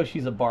lady. You know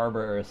she's a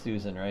Barbara or a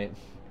Susan, right?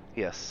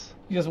 Yes.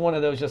 She's just one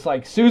of those, just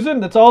like Susan.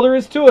 That's all there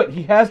is to it.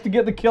 He has to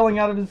get the killing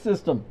out of his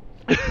system.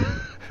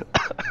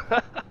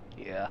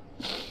 Yeah.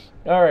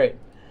 All right.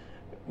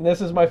 This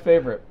is my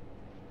favorite.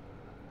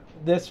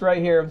 This right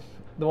here,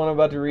 the one I'm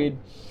about to read.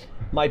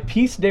 My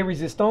piece de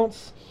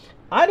resistance.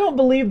 I don't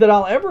believe that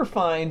I'll ever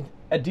find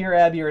a Dear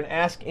Abby or an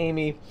Ask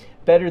Amy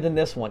better than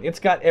this one. It's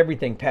got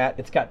everything, Pat.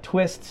 It's got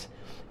twists.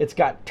 It's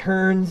got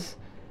turns.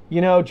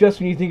 Just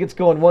when you think it's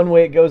going one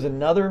way, it goes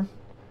another.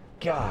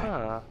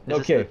 God. Is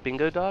this the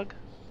bingo dog?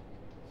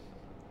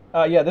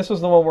 Yeah, this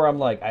was the one where I'm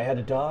like, I had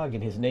a dog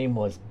and his name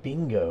was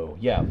Bingo.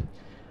 Yeah.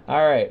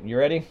 All right, you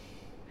ready?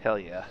 Hell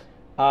yeah.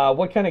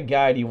 What kind of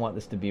guy do you want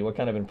this to be? What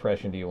kind of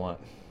impression do you want?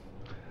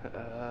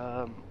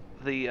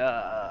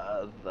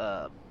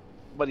 The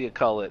what do you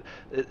call it?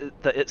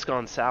 The It's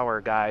Gone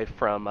Sour guy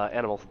from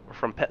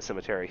Pet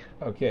Cemetery.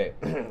 Okay,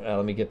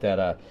 let me get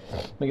that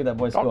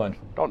voice going.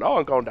 Don't know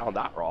I'm going down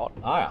that road.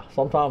 Yeah,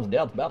 sometimes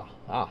death's better.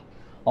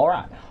 All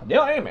right,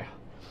 dear Amy.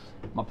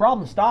 My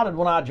problem started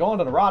when I joined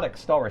an erotic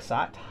story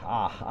site.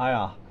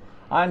 I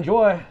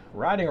enjoy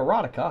writing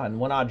erotica, and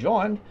when I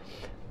joined,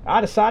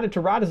 I decided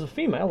to write as a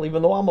female,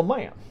 even though I'm a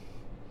man.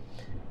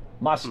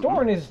 My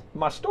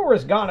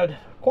story's garnered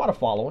quite a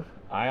following.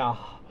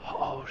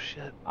 Oh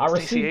shit!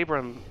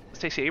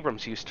 Stacey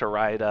Abrams used to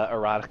write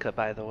erotica,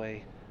 by the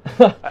way.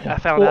 I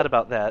found out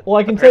about that. Well,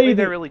 I can tell you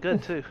they're really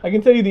good too. I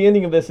can tell you the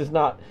ending of this is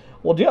not.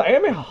 Well, dear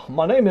Amy,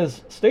 my name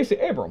is Stacey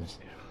Abrams.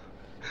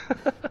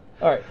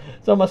 All right,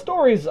 so my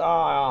stories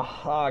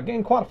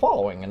gained quite a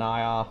following, and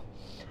I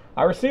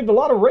received a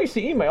lot of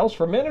racy emails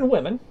from men and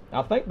women.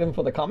 I thank them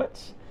for the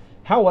comments.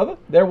 However,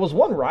 there was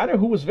one writer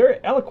who was very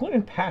eloquent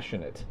and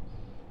passionate.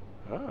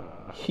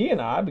 He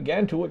and I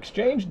began to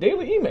exchange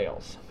daily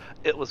emails.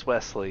 It was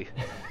Wesley.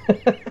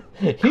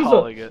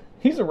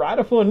 He's a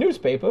writer for a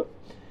newspaper.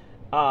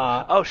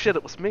 Oh shit,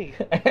 it was me.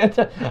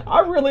 And I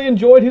really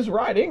enjoyed his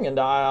writing, and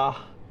I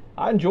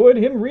enjoyed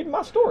him reading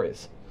my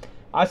stories.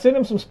 I sent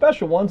him some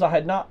special ones I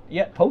had not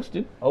yet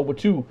posted over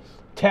to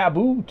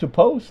Taboo to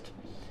Post.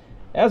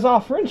 As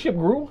our friendship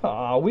grew,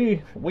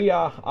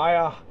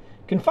 I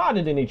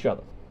confided in each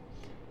other.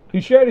 He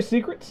shared his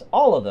secrets,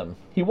 all of them.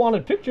 He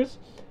wanted pictures,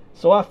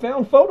 so I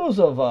found photos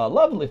of a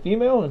lovely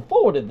female and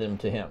forwarded them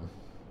to him.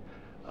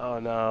 Oh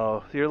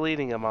no, you're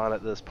leading him on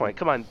at this point.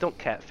 Come on, don't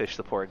catfish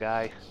the poor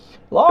guy.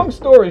 Long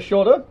story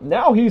shorter,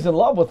 now he's in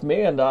love with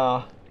me and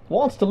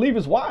wants to leave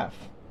his wife.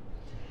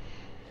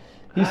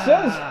 He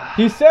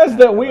says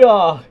that we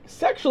are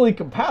sexually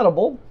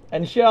compatible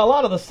and share a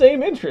lot of the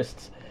same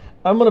interests.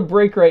 I'm gonna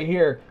break right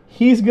here.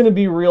 He's gonna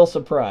be real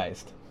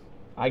surprised.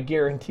 I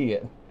guarantee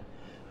it.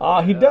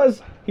 He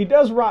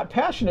does write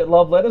passionate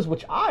love letters,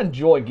 which I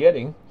enjoy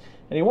getting,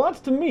 and he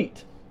wants to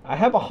meet. I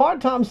have a hard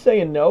time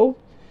saying no.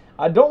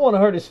 I don't want to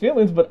hurt his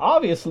feelings, but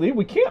obviously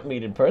we can't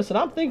meet in person.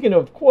 I'm thinking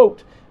of,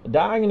 quote,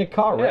 dying in a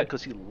car Yeah, wreck.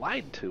 because you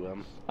lied to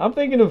him. I'm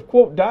thinking of,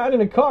 quote, dying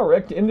in a car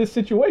wreck in this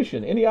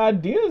situation. Any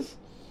ideas?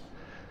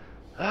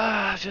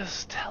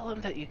 Just tell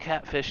him that you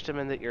catfished him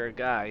and that you're a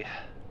guy.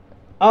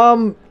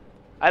 Um,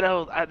 I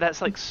know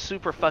that's like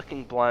super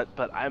fucking blunt,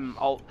 but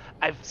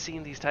I've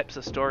seen these types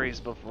of stories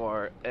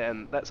before,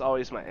 and that's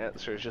always my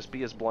answer: is just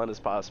be as blunt as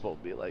possible.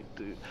 Be like,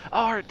 dude,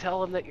 or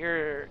tell him that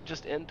you're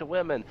just into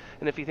women,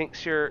 and if he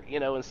thinks you're,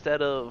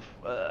 instead of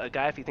a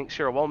guy, if he thinks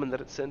you're a woman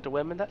that it's into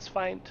women, that's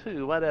fine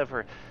too,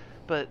 whatever.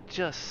 But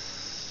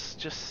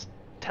just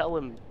tell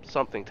him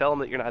something. Tell him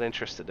that you're not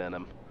interested in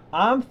him.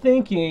 I'm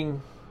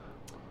thinking,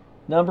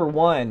 number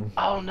one.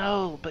 Oh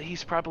no, but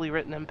he's probably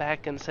written him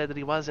back and said that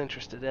he was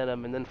interested in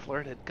him and then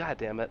flirted. God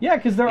damn it. Yeah,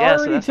 because they're Yeah, so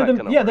already that's to not the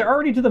gonna they're work.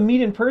 already to the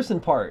meet in person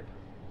part.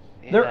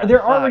 Yeah,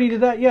 They're already fuck. to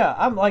that. Yeah,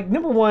 I'm like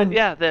number one.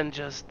 Yeah, then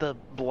just the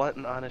blunt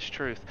and honest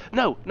truth.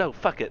 No,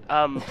 fuck it.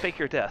 Fake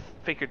your death.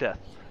 Fake your death.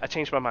 I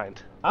changed my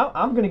mind.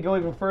 I'm going to go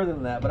even further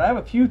than that, but I have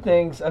a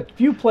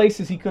few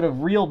places he could have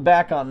reeled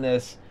back on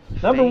this.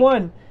 Number Fake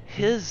one.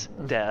 his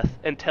death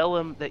and tell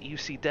him that you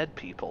see dead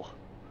people.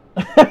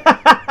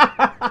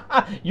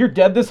 You're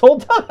dead this whole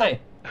time.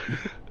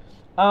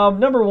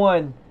 Number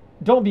one,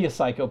 don't be a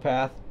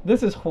psychopath.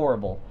 This is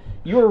horrible.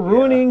 You're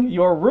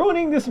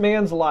ruining this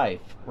man's life,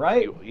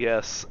 right?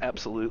 Yes,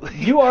 absolutely.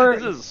 You are-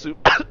 This is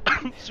super,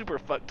 super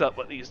fucked up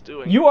what he's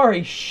doing. You are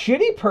a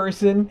shitty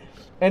person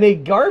and a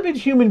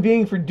garbage human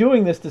being for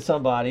doing this to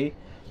somebody.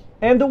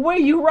 And the way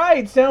you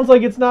write sounds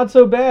like it's not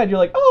so bad. You're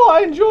like, oh,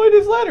 I enjoyed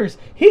his letters.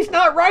 He's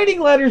not writing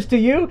letters to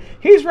you.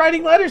 He's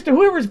writing letters to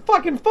whoever's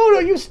fucking photo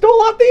you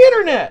stole off the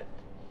internet.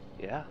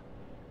 Yeah.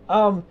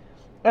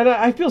 And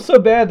I feel so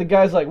bad. The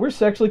guy's like, we're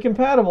sexually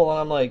compatible. And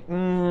I'm like,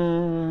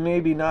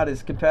 maybe not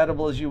as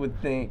compatible as you would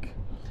think.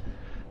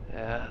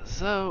 Yeah.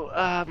 So,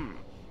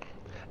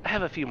 I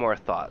have a few more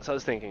thoughts. I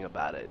was thinking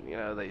about it.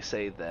 They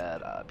say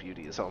that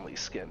beauty is only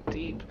skin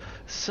deep.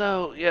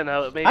 So,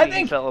 maybe I think-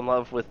 he fell in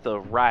love with the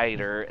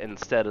writer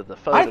instead of the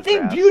photograph. I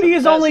think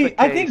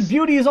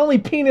beauty is only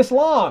penis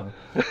long.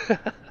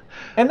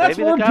 And that's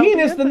Maybe the more guy will be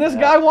penis than into this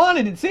that. guy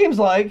wanted, it seems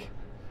like.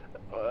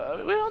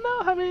 We don't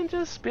know. I mean,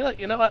 just be like,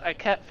 you know what? I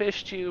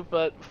catfished you,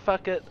 but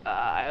fuck it.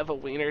 I have a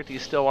wiener. Do you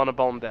still want to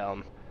bone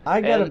down?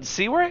 And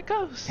see where it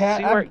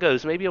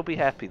goes. Maybe you'll be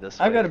happy this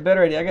week. I've got a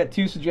better idea. I got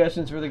two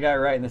suggestions for the guy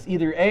writing this.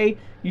 Either A,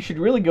 you should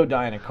really go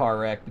die in a car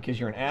wreck because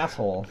you're an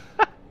asshole.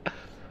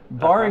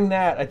 Barring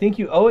that, I think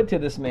you owe it to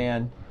this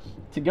man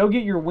to go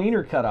get your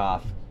wiener cut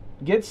off,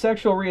 get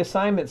sexual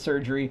reassignment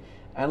surgery,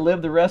 and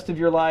live the rest of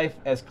your life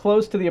as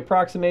close to the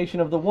approximation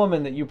of the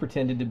woman that you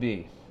pretended to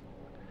be.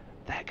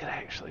 That could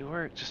actually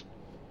work. Just,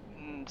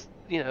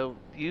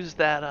 use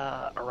that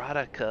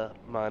erotica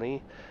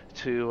money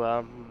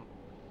to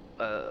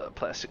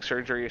plastic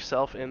surgery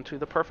yourself into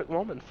the perfect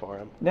woman for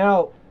him.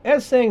 Now,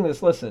 as saying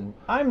this, listen,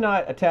 I'm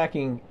not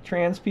attacking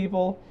trans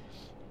people.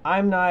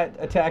 I'm not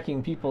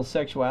attacking people's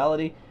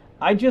sexuality.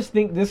 I just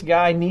think this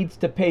guy needs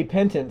to pay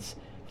penance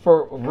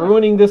for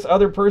ruining this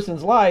other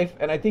person's life,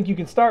 and I think you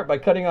can start by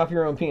cutting off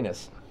your own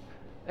penis.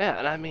 Yeah,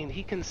 and I mean,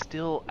 he can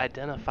still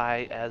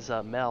identify as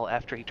a male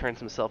after he turns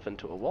himself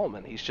into a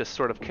woman. He's just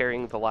sort of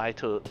carrying the lie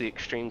to the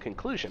extreme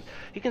conclusion.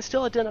 He can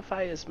still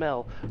identify as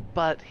male,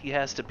 but he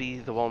has to be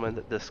the woman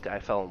that this guy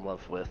fell in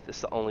love with.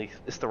 It's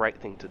the right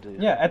thing to do.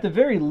 Yeah, at the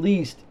very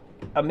least,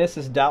 a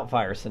Mrs.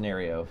 Doubtfire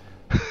scenario.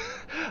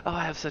 Oh,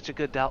 I have such a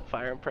good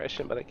Doubtfire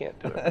impression, but I can't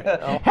do it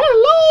right now.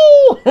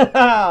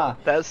 Hello!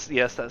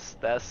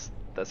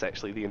 That's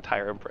actually the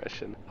entire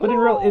impression. But in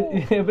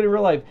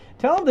real life,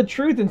 tell him the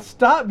truth and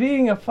stop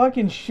being a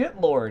fucking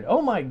shitlord.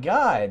 Oh my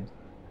god.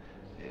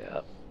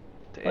 Yeah.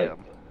 Damn.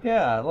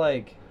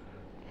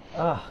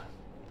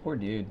 Poor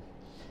dude.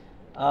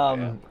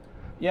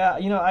 Yeah,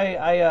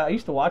 I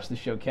used to watch the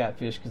show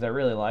Catfish because I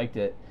really liked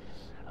it.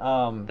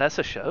 That's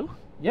a show?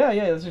 Yeah,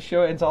 it's a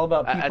show. It's all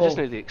about people. I just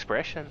knew the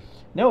expression.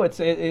 No,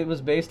 it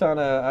was based on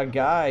a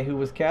guy who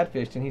was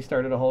catfished, and he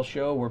started a whole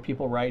show where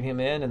people write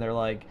him in, and they're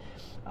like,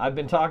 I've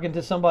been talking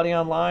to somebody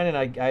online, and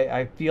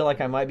I feel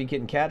like I might be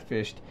getting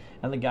catfished.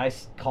 And the guy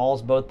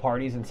calls both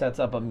parties and sets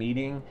up a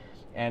meeting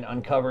and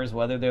uncovers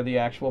whether they're the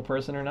actual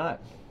person or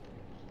not.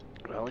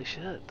 Well, he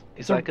should.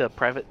 He's like a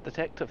private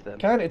detective then.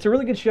 Kind of. It's a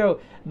really good show.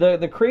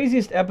 The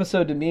craziest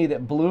episode to me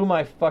that blew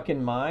my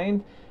fucking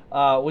mind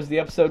was the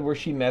episode where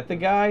she met the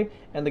guy,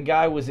 and the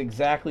guy was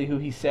exactly who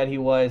he said he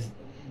was,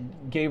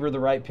 gave her the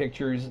right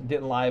pictures,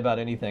 didn't lie about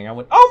anything. I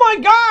went, oh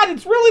my god,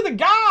 it's really the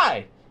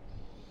guy!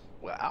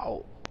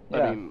 Wow. Yeah.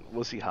 I mean,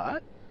 was he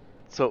hot?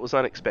 So it was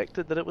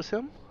unexpected that it was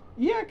him?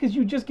 Yeah, because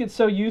you just get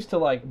so used to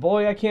like,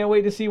 boy, I can't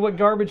wait to see what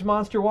garbage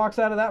monster walks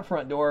out of that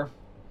front door.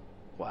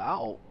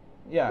 Wow.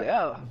 Yeah.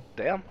 Yeah,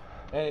 damn.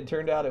 And it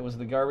turned out it was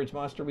the garbage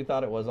monster we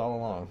thought it was all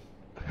along.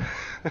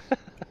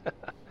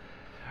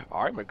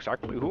 I'm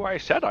exactly who I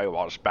said I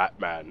was,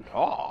 Batman.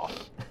 Oh.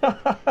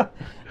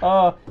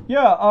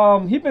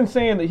 He's been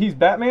saying that he's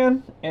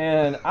Batman,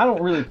 and I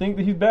don't really think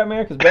that he's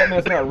Batman because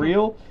Batman's not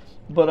real.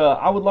 But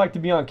I would like to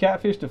be on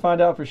Catfish to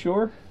find out for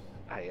sure.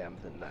 I am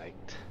the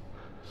Knight.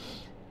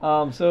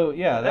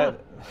 That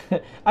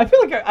I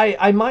feel like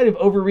I might have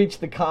overreached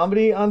the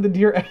comedy on the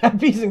Dear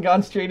Abbeys and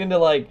gone straight into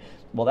like,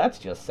 well, that's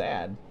just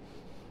sad.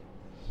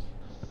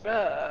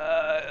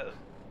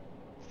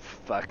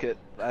 Fuck it.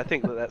 I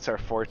think that's our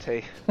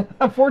forte.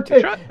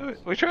 Forte.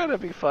 We try to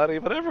be funny,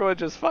 but everyone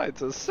just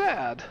finds us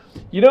sad.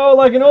 You know,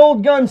 like an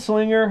old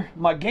gunslinger,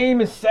 my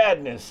game is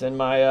sadness, and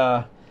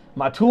my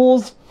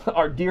tools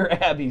are Dear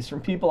Abbeys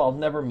from people I'll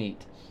never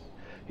meet.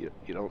 You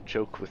don't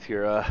joke with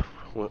your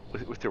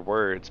with your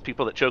words.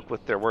 People that joke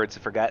with their words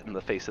have forgotten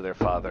the face of their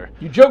father.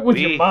 You joke with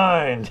your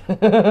mind.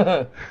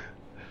 Joke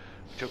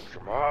with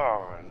your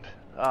mind.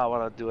 Oh, I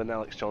want to do an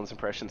Alex Jones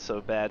impression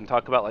so bad and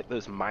talk about like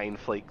those mind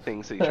flake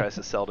things that he tries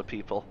to sell to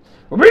people.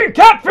 We're being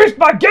catfished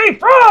by gay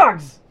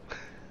frogs!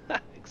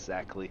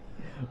 Exactly.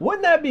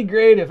 Wouldn't that be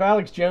great if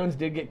Alex Jones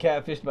did get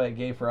catfished by a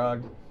gay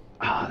frog?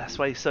 Ah, that's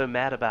why he's so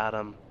mad about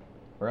him.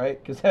 Right?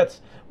 Because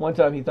that's one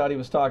time he thought he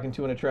was talking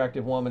to an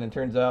attractive woman and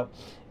turns out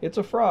it's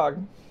a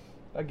frog.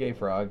 A gay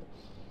frog.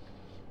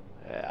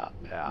 Yeah.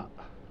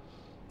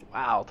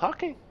 Wow,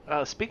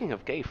 speaking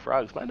of gay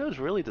frogs, my nose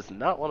really does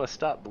not want to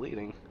stop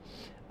bleeding.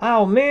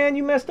 Oh, man,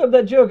 you messed up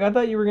that joke. I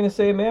thought you were going to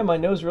say, man, my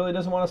nose really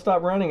doesn't want to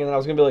stop running. And then I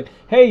was going to be like,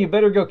 hey, you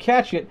better go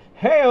catch it.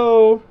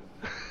 Hey-oh.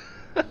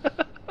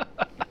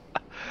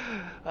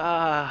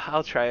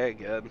 I'll try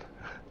again.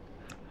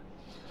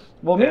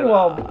 Well,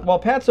 meanwhile, while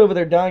Pat's over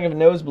there dying of a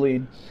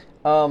nosebleed,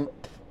 and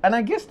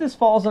I guess this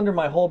falls under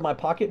my Hold My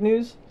Pocket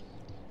news.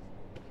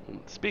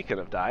 Speaking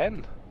of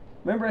dying.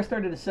 Remember I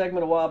started a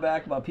segment a while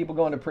back about people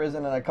going to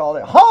prison, and I called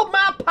it Hold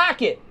My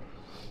Pocket!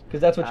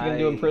 Because that's what you're going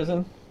to do in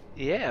prison.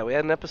 Yeah, we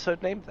had an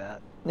episode named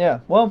that. Yeah,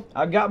 well,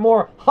 I've got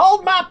more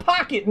Hold My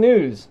Pocket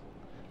news.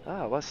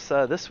 What's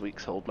this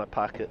week's Hold My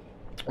Pocket?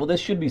 Well, this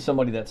should be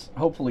somebody that's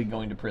hopefully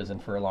going to prison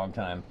for a long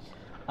time.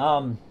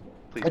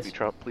 Please be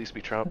Trump. Please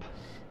be Trump.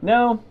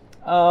 No,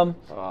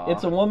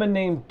 it's a woman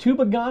named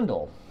Tuba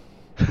Gondal.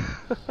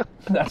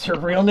 That's her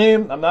real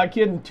name. I'm not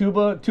kidding.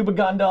 Tuba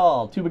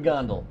Gondal. Tuba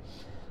Gondal.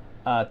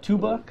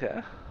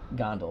 Okay.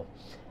 Gondal.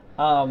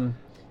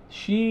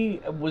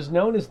 She was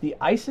known as the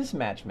ISIS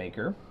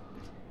matchmaker.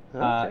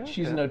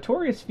 She's a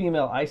notorious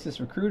female ISIS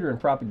recruiter and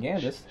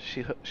propagandist.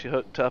 She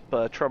hooked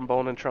up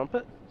trombone and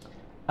trumpet?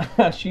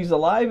 She's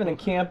alive in a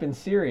camp in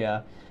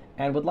Syria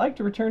and would like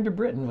to return to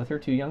Britain with her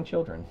 2 young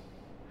children.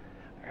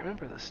 I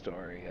remember the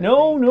story.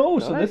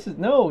 This is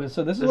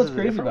what's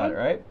crazy about it,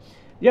 right?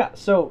 Yeah,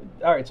 so,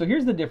 all right, so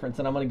here's the difference,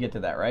 and I'm going to get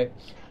to that, right?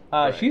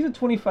 Right. She's a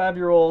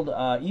 25-year-old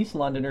East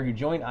Londoner who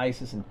joined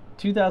ISIS in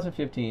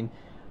 2015.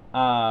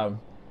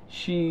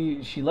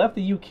 She left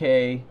the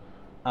UK.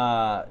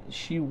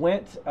 She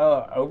went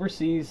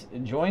overseas,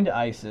 joined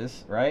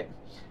ISIS, right?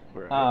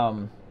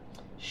 Right.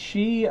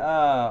 She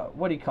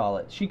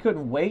she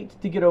couldn't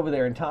wait to get over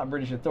there and taunt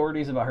British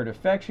authorities about her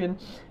defection.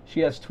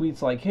 She has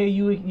tweets like, hey,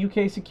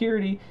 UK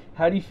security,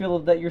 how do you feel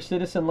that your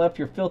citizen left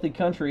your filthy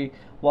country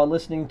while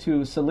listening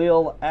to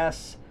Salil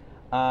S.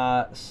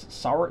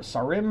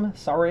 Sarim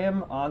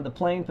on the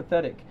plane?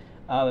 Pathetic.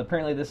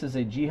 Apparently this is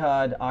a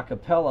jihad a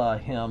cappella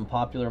hymn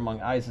popular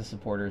among ISIS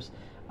supporters.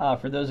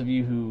 For those of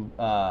you who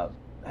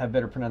have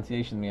better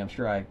pronunciation than me, I'm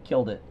sure I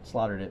killed it,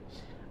 slaughtered it.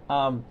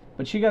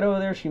 But she got over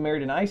there. She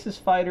married an ISIS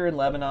fighter in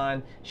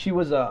Lebanon. She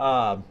was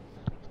at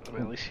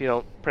least you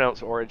don't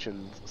pronounce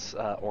oranges.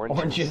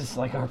 Oranges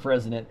like our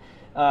president.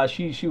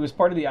 She was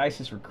part of the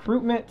ISIS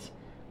recruitment.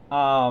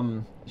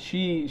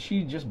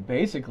 She just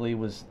basically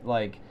was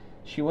like,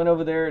 she went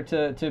over there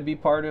to be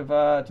part of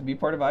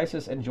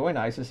ISIS and join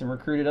ISIS and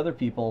recruited other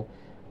people.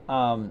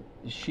 If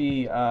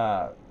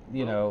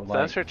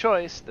that's her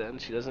choice, then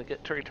she doesn't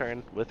get to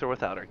return with or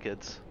without her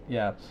kids.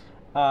 Yeah.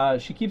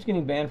 She keeps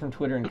getting banned from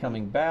Twitter and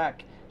coming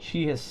back.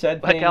 She has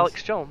said like things...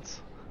 Alex Jones.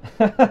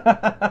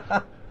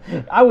 I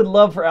would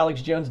love for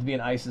Alex Jones to be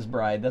an ISIS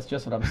bride. That's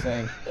just what I'm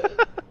saying.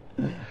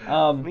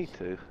 Me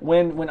too.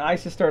 When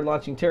ISIS started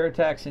launching terror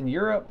attacks in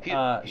Europe, he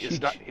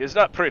is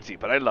not pretty,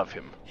 but I love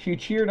him. She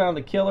cheered on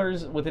the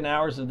killers within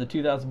hours of the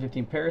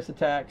 2015 Paris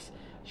attacks.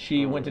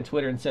 She went to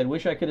Twitter and said,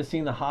 "Wish I could have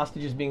seen the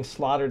hostages being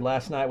slaughtered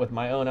last night with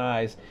my own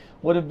eyes.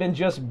 Would have been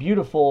just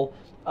beautiful,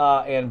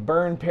 and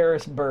burn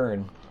Paris,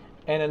 burn."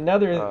 And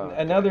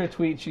another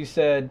tweet, she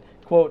said,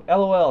 quote,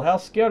 "LOL, how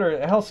scared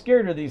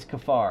are these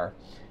kafar?"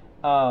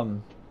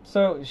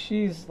 So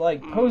she's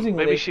like posing.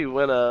 Maybe she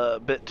went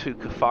a bit too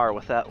kafar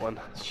with that one.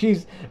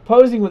 She's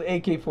posing with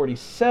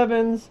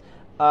AK-47s.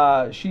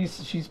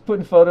 She's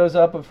putting photos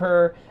up of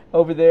her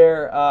over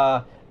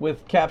there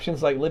with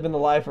captions like "Living the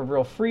life of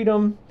real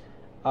freedom."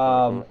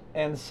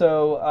 And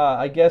so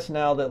I guess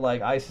now that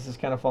like ISIS is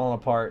kind of falling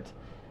apart,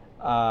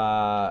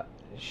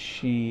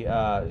 she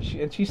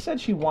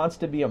said she wants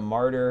to be a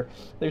martyr.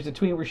 There's a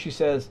tweet where she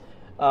says,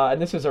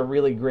 and this is a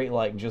really great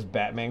like just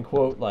Batman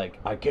quote, like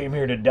 "I came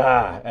here to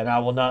die, and I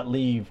will not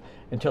leave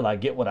until I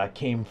get what I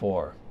came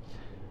for."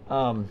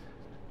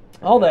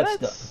 All that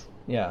stuff.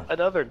 Yeah.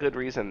 Another good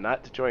reason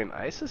not to join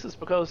ISIS is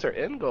because their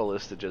end goal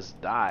is to just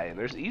die, and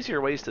there's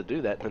easier ways to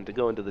do that than to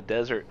go into the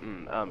desert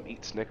and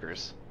eat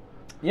Snickers.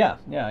 Yeah.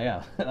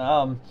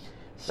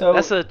 So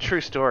that's a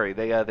true story.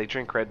 They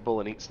drink Red Bull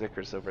and eat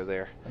Snickers over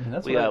there. I mean,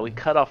 that's we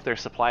cut off their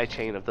supply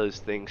chain of those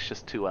things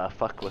just to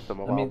fuck with them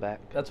a while back.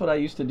 That's what I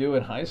used to do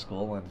in high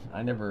school, and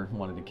I never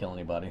wanted to kill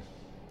anybody.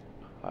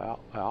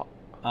 Well.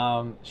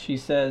 She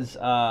says,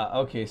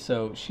 okay,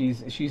 so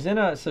she's in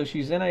a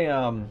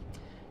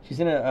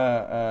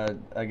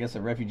I guess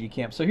a refugee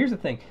camp. So here's the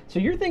thing. So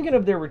you're thinking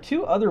of there were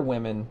two other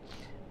women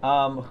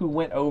who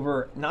went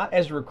over not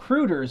as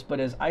recruiters but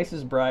as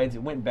ISIS brides.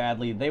 It went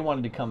badly. They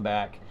wanted to come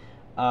back.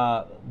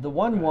 The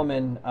one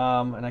woman,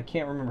 and I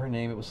can't remember her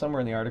name. It was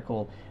somewhere in the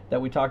article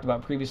that we talked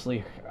about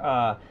previously.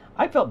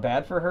 I felt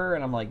bad for her,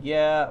 and I'm like,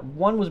 yeah,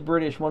 one was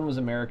British, one was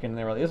American, and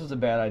they were like, this was a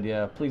bad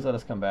idea. Please let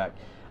us come back.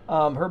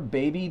 Her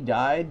baby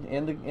died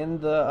in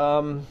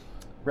the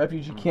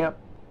refugee camp,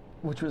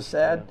 which was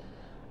sad.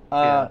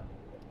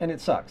 And it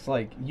sucks.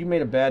 Like, you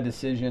made a bad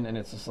decision, and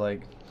it's just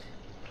like,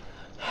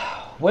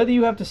 whether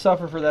you have to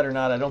suffer for that or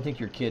not, I don't think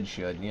your kid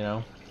should, you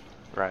know?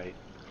 Right.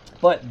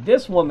 But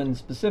this woman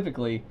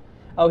specifically,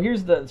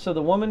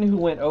 the woman who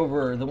went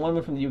over, the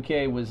woman from the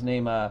UK was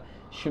named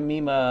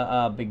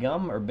Shamima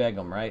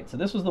Begum, right? So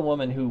this was the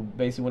woman who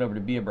basically went over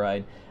to be a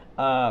bride.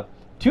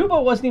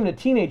 Tuba wasn't even a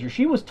teenager.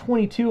 She was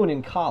 22 and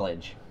in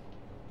college.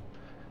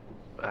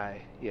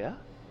 Yeah.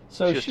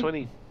 So she was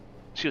 20.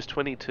 She was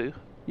 22.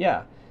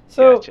 Yeah.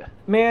 So, gotcha.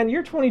 Man,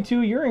 you're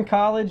 22, you're in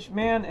college,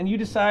 man, and you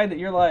decide that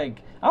you're like,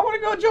 I want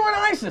to go join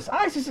ISIS.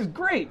 ISIS is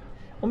great.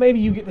 Well, maybe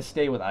you get to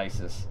stay with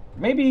ISIS.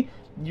 Maybe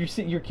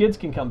your kids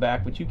can come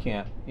back, but you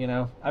can't, you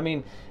know? I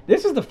mean,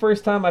 this is the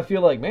first time I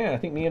feel like, man, I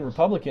think me and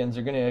Republicans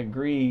are going to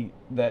agree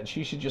that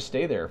she should just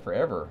stay there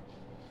forever.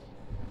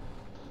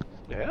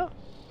 Yeah.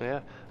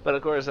 But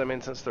of course, I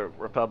mean, since the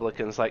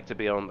Republicans like to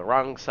be on the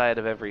wrong side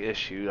of every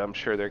issue, I'm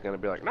sure they're going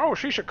to be like, no,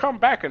 she should come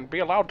back and be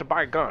allowed to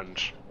buy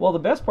guns. Well, the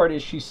best part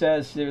is she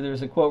says,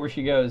 there's a quote where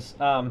she goes,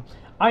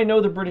 I know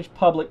the British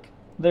public,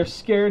 they're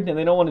scared and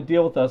they don't want to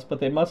deal with us,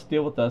 but they must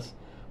deal with us.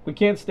 We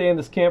can't stay in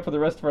this camp for the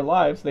rest of our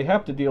lives. They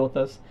have to deal with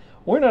us.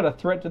 We're not a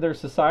threat to their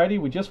society.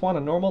 We just want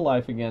a normal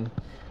life again.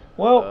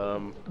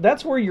 Well,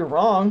 that's where you're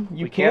wrong.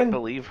 We can't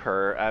believe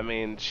her. I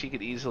mean, she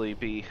could easily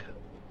be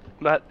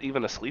not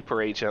even a sleeper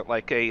agent,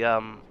 like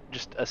a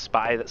just a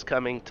spy that's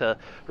coming to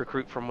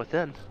recruit from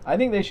within. I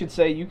think they should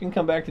say you can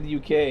come back to the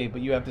UK,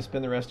 but you have to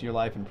spend the rest of your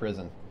life in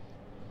prison.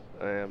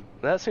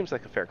 That seems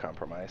like a fair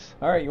compromise.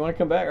 All right, you want to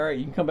come back? All right,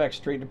 you can come back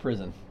straight to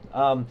prison.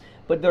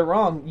 But they're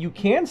wrong. You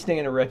can stay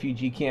in a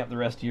refugee camp the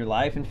rest of your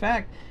life. In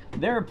fact,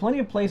 there are plenty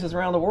of places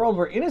around the world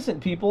where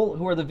innocent people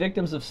who are the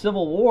victims of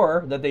civil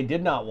war that they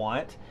did not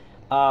want,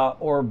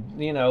 or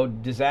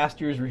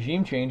disastrous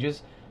regime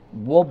changes,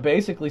 will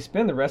basically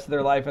spend the rest of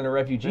their life in a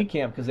refugee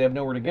camp because they have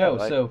nowhere to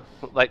go.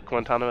 Like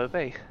Guantanamo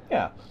Bay.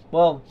 Yeah.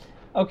 Well,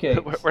 okay.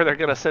 Where they're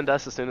going to send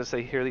us as soon as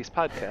they hear these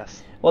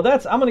podcasts. Well,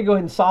 I'm going to go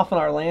ahead and soften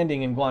our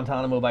landing in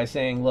Guantanamo by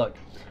saying, look,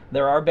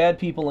 there are bad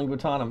people in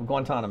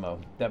Guantanamo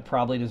that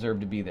probably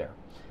deserve to be there.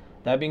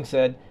 That being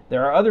said,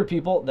 there are other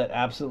people that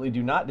absolutely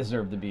do not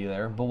deserve to be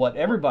there, but what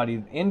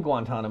everybody in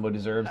Guantanamo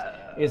deserves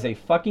is a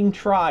fucking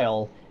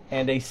trial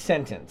and a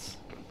sentence.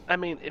 I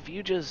mean, if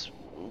you just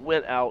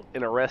went out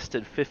and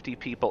arrested 50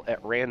 people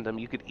at random,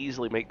 you could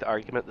easily make the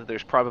argument that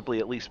there's probably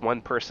at least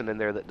one person in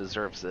there that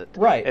deserves it.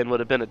 Right. And would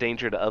have been a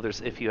danger to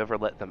others if you ever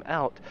let them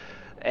out.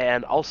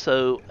 And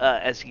also,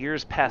 as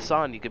years pass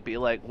on, you could be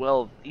like,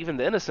 well, even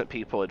the innocent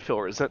people would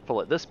feel resentful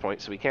at this point,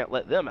 so we can't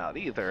let them out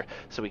either.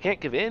 So we can't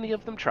give any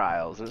of them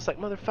trials. And it's like,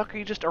 motherfucker,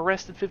 you just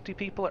arrested 50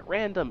 people at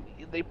random.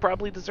 They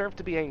probably deserve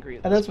to be angry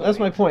at this point. That's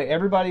my point.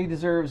 Everybody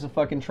deserves a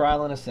fucking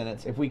trial and a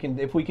sentence. If we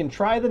can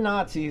try the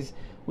Nazis,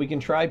 we can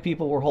try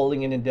people we're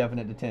holding in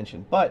indefinite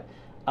detention. But,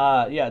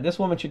 this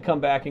woman should come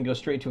back and go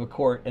straight to a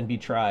court and be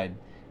tried.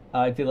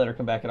 If they let her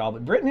come back at all.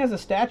 But Britain has a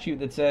statute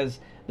that says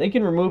they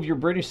can remove your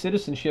British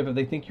citizenship if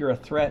they think you're a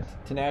threat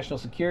to national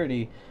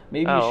security.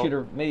 Maybe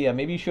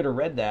you should have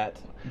read that.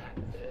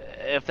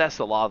 If that's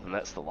the law, then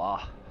that's the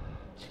law.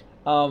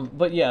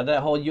 But yeah,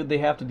 that whole they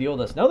have to deal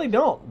with us. No, they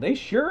don't. They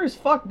sure as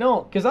fuck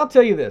don't. Because I'll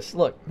tell you this.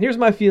 Look, here's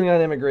my feeling on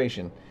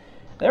immigration.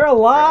 There are a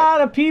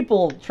lot of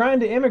people trying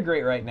to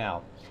immigrate right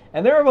now.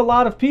 And there are a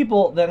lot of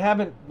people that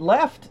haven't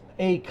left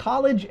a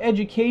college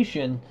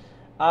education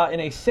in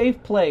a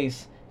safe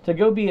place to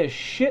go be a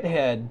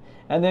shithead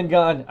and then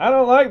gone, I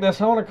don't like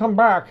this, I want to come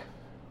back.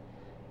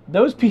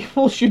 Those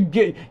people should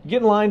get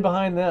in line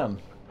behind them.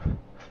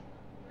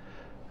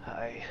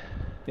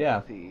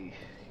 Yeah.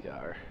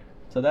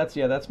 So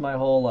that's my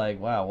whole like,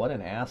 wow, what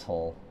an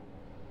asshole.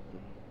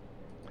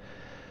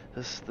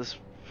 This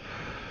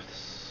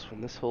When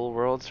this whole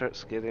world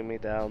starts getting me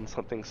down,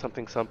 something,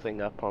 something,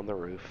 something up on the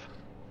roof.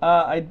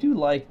 I do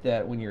like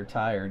that when you're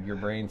tired, your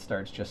brain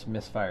starts just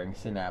misfiring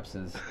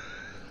synapses.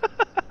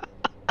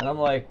 And I'm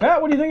like,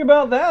 Pat, what do you think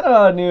about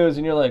that news?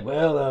 And you're like,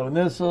 well, when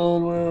this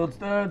old world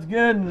starts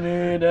getting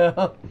me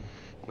down.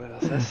 Well,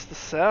 that's the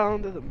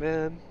sound of the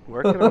men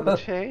working on the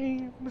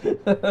chain.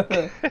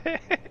 But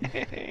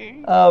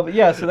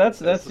yeah, so that's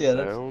the yeah,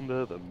 sound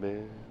of the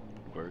men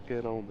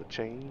working on the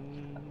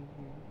chain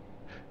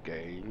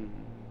gang.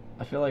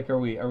 I feel like are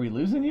we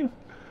losing you?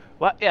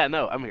 What? Yeah,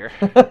 no, I'm here.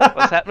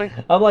 What's happening?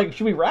 I'm like,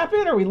 should we wrap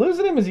it? Are we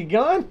losing him? Is he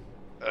gone?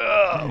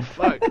 Oh,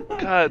 fuck.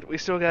 God, we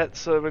still got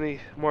so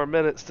many more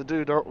minutes to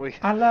do, don't we?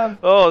 I love.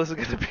 Oh, this is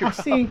going to be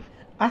rough.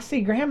 I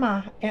see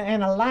Grandma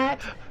in a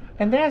light,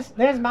 and there's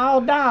my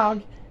old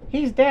dog.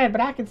 He's dead,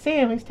 but I can see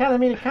him. He's telling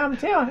me to come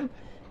to him.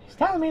 He's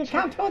telling me to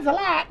come towards the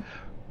light.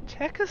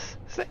 Checkers?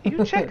 Is that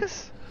you,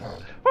 Checkers?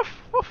 Woof,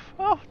 woof.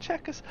 Oh,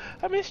 Checkers,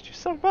 I missed you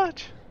so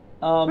much.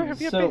 Where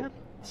have you been?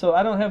 So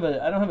I don't have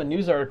a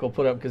news article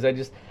put up because I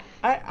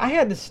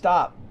had to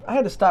stop. I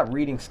had to stop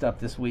reading stuff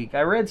this week.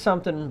 I read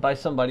something by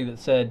somebody that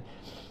said,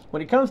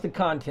 when it comes to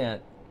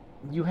content,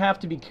 you have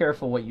to be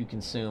careful what you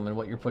consume and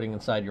what you're putting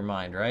inside your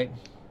mind, right?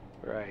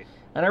 Right.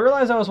 And I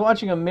realized I was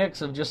watching a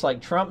mix of just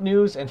like Trump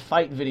news and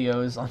fight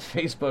videos on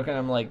Facebook, and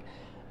I'm like,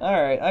 all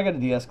right, I got to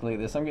de-escalate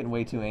this. I'm getting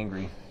way too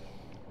angry.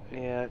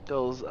 Yeah, it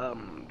goes,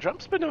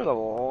 Trump's been doing a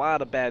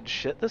lot of bad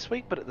shit this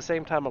week, but at the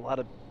same time, a lot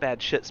of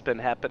bad shit's been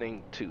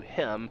happening to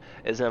him,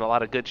 as in a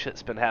lot of good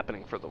shit's been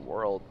happening for the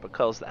world,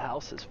 because the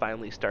House is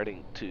finally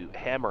starting to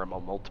hammer him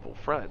on multiple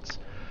fronts.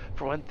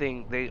 For one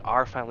thing, they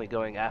are finally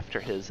going after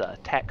his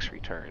tax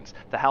returns.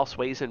 The House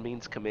Ways and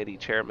Means Committee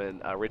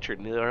Chairman Richard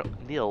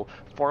Neal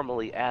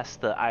formally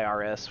asked the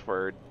IRS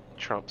for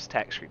Trump's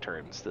tax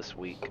returns this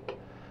week.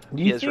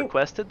 He has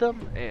requested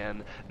them,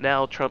 and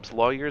now Trump's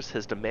lawyers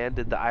has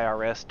demanded the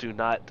IRS do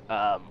not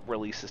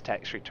release his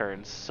tax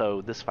returns,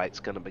 so this fight's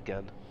going to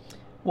begin.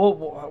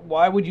 Well,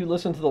 why would you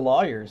listen to the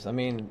lawyers? I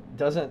mean,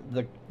 doesn't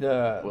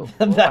We'll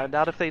find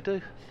out if they do.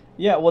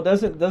 Yeah, well,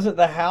 doesn't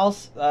the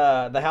House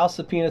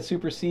subpoena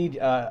supersede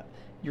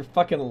your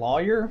fucking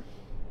lawyer?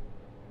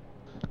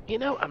 You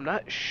know, I'm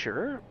not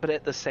sure, but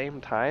at the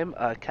same time,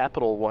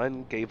 Capital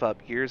One gave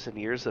up years and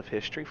years of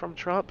history from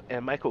Trump,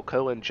 and Michael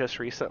Cohen just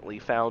recently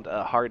found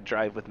a hard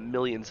drive with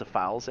millions of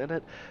files in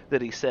it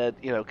that he said,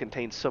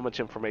 contains so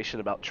much information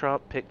about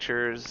Trump,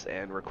 pictures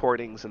and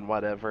recordings and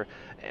whatever,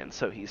 and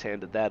so he's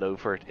handed that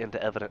over into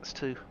evidence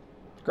too.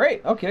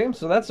 Great. Okay,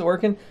 so that's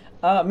working.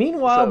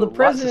 Meanwhile, so the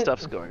president.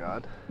 Lots of stuff's going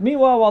on.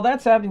 Meanwhile, while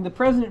that's happening, the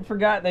president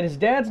forgot that his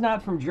dad's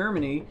not from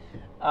Germany.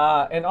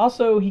 And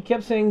also, he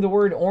kept saying the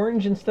word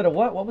orange instead of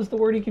what? What was the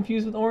word he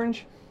confused with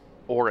orange?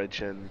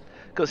 Origin.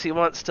 Because he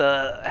wants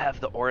to have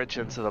the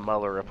origins of the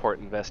Mueller report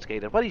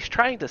investigated. What he's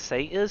trying to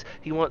say is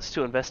he wants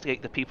to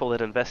investigate the people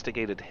that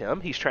investigated him.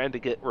 He's trying to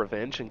get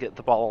revenge and get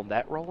the ball on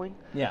that rolling.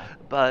 Yeah.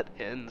 But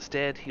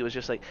instead, he was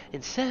just like,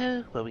 and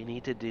so what we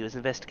need to do is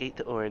investigate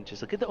the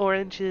oranges. Look at the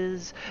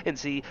oranges and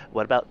see,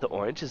 what about the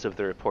oranges of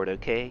the report,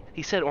 okay?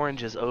 He said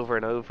oranges over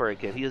and over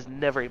again. He is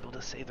never able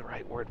to say the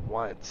right word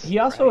once. He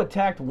also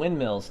attacked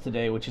windmills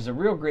today, which is a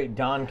real great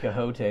Don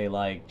Quixote,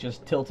 like,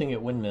 just tilting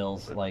at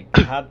windmills. Like,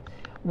 how...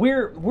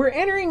 We're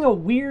entering a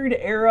weird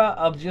era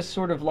of just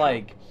sort of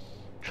like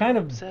kind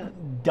of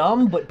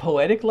dumb but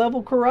poetic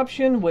level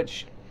corruption,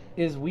 which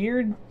is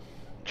weird.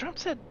 Trump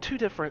said two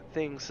different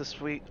things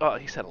this week. Oh,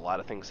 he said a lot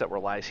of things that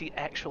were lies. He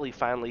actually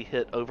finally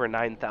hit over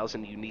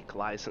 9,000 unique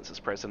lies since his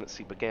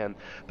presidency began,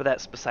 but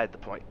that's beside the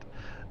point.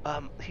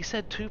 He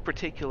said two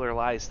particular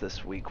lies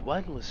this week.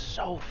 One was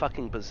so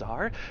fucking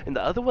bizarre, and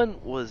the other one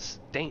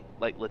was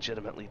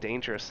legitimately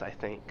dangerous, I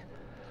think.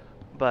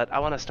 But I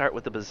want to start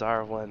with the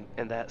bizarre one,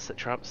 and that's that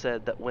Trump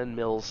said that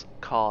windmills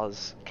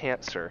cause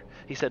cancer.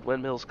 He said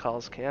windmills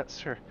cause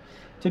cancer.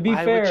 To be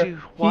fair,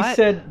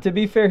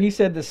 he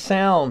said the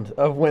sound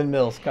of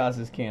windmills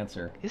causes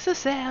cancer. It's a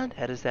sound.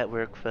 How does that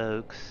work,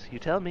 folks? You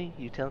tell me.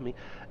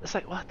 It's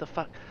like, what the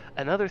fuck?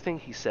 Another thing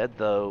he said,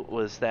 though,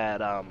 was that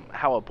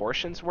how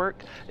abortions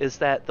work is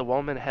that the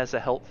woman has a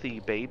healthy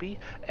baby,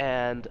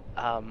 and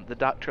the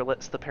doctor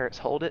lets the parents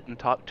hold it and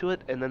talk to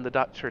it, and then the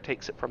doctor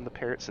takes it from the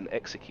parents and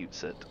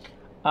executes it.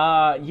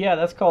 Yeah,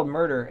 that's called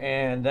murder,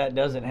 and that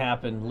doesn't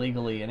happen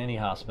legally in any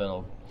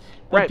hospital.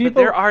 But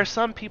there are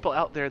some people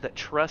out there that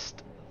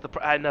trust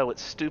I know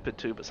it's stupid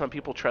to, but some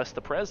people trust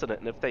the president,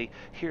 and if they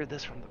hear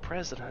this from the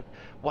president,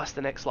 what's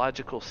the next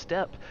logical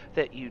step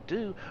that you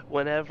do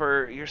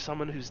whenever you're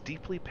someone who's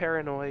deeply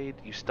paranoid,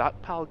 you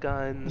stockpile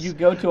guns, you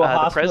go to a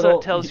hospital, the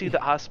president tells you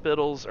that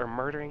hospitals are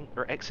murdering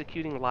or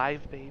executing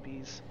live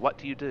babies, what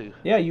do you do?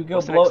 Yeah, you go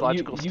shoot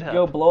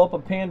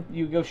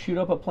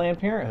up a Planned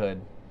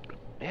Parenthood.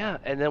 Yeah,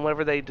 and then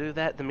whenever they do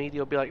that, the media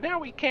will be like, no,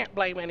 we can't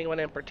blame anyone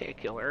in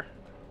particular.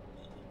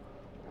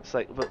 It's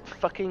like, but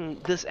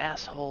fucking this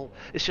asshole.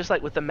 It's just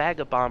like with the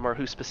MAGA bomber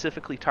who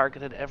specifically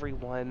targeted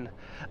everyone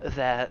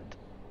that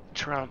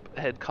Trump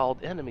had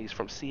called enemies,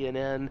 from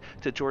CNN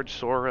to George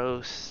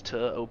Soros to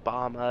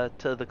Obama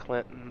to the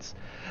Clintons.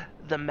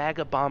 The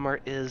MAGA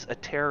bomber is a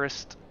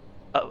terrorist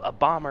a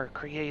bomber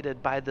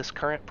created by this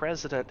current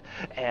president,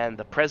 and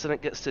the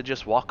president gets to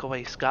just walk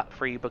away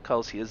scot-free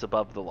because he is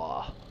above the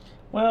law.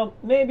 Well,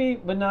 maybe,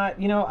 but not.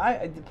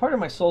 Part of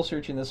my soul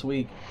searching this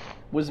week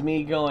was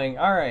me going,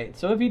 all right,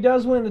 so if he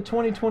does win the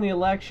 2020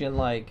 election,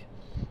 like,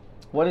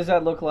 what does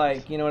that look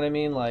like? You know what I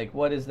mean? Like,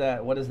 what is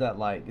that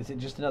like? Is it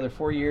just another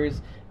 4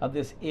 years of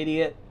this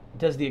idiot?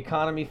 Does the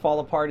economy fall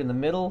apart in the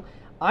middle?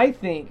 I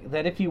think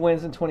that if he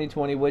wins in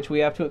 2020, which we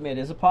have to admit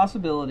is a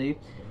possibility,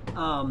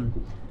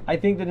 I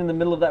think that in the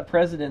middle of that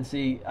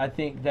presidency, I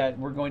think that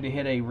we're going to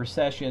hit a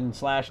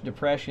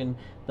recession/depression.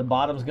 The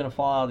bottom's going to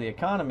fall out of the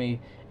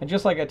economy. And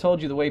just like I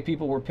told you, the way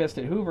people were pissed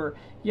at Hoover,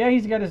 yeah,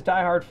 he's got his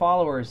diehard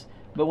followers.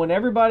 But when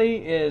everybody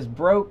is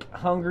broke,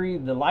 hungry,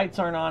 the lights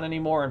aren't on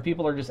anymore, and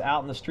people are just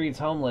out in the streets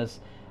homeless,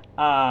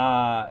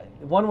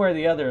 one way or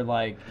the other,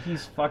 like,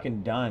 he's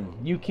fucking done.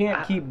 You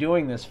can't keep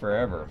doing this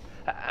forever.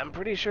 I'm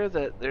pretty sure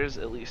that there's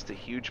at least a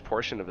huge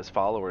portion of his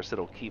followers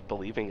that'll keep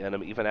believing in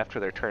him even after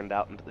they're turned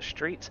out into the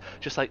streets,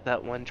 just like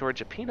that one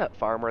Georgia peanut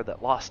farmer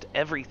that lost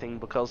everything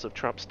because of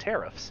Trump's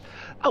tariffs.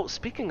 Oh,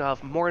 speaking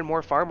of, more and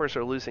more farmers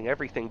are losing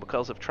everything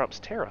because of Trump's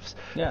tariffs.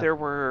 Yeah. There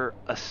were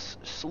a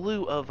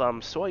slew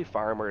of soy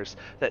farmers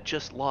that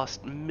just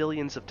lost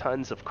millions of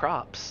tons of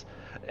crops,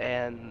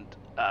 and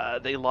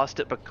they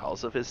lost it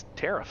because of his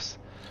tariffs.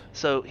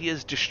 So he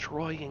is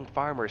destroying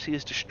farmers. He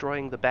is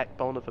destroying the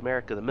backbone of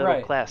America, the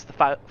middle class, the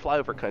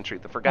flyover country,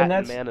 the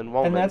forgotten man and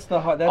woman.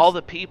 And all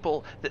the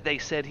people that they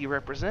said he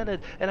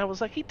represented. And I was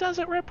like, he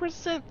doesn't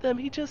represent them.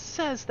 He just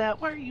says that.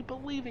 Why are you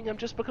believing him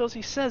just because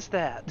he says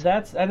that?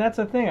 That's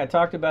the thing. I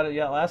talked about it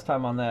last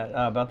time on that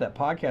about that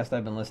podcast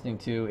I've been listening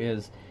to.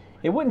 Is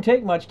it wouldn't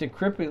take much to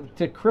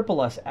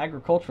cripple us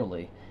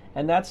agriculturally.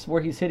 And that's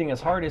where he's hitting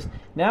us hardest.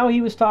 Now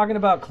he was talking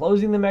about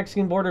closing the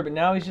Mexican border, but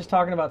now he's just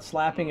talking about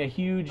slapping a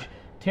huge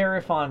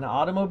tariff on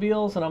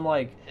automobiles, and I'm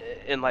like,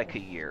 in like a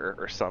year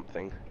or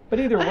something.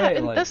 But either way,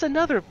 and that's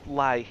another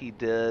lie he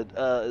did.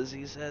 Is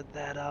he said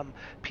that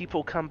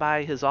people come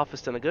by his office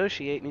to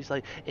negotiate, and he's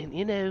like,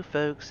 and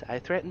folks, I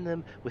threaten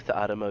them with the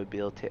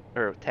automobile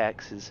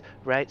taxes,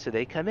 right? So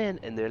they come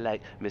in and they're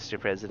like, Mr.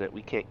 President,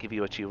 we can't give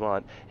you what you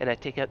want. And I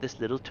take out this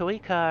little toy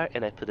car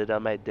and I put it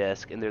on my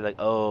desk, and they're like,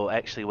 oh,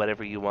 actually,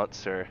 whatever you want,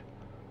 sir.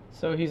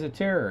 So he's a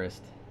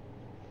terrorist.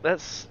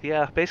 That's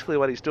basically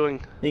what he's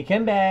doing. They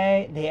come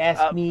by, they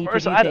ask me to do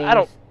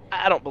things.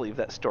 I don't believe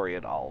that story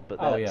at all, but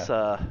that's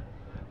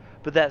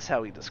but that's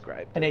how he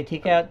described it. And I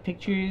take out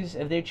pictures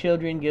of their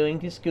children going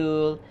to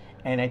school,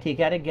 and I take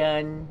out a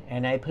gun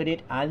and I put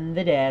it on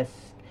the desk,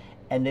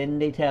 and then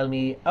they tell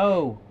me,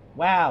 "Oh,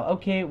 wow,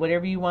 okay,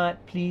 whatever you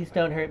want, please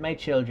don't hurt my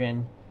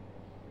children."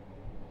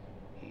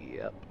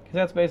 Yep. Because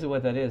that's basically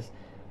what that is.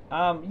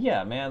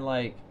 Yeah, man,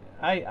 like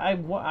I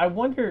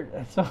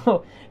wonder.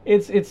 So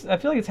it's I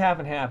feel like it's half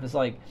and half. It's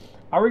like,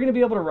 are we going to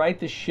be able to right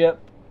the ship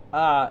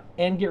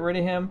and get rid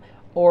of him,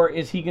 or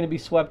is he going to be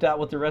swept out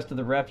with the rest of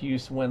the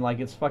refuse when like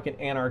it's fucking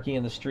anarchy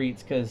in the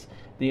streets because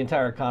the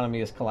entire economy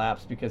has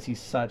collapsed because he's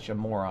such a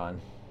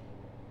moron?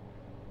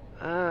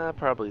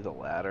 Probably the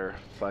latter.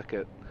 Fuck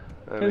it.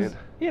 Because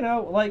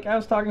like I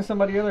was talking to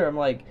somebody earlier, I'm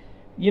like,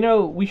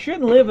 we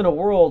shouldn't live in a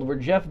world where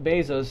Jeff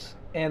Bezos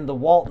and the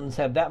Waltons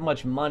have that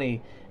much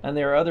money, and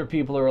there are other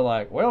people who are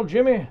like, well,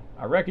 Jimmy,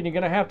 I reckon you're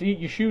going to have to eat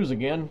your shoes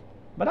again.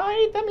 But I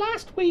ate them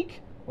last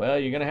week. Well,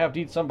 you're going to have to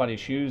eat somebody's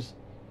shoes.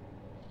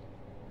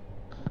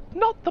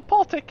 Not the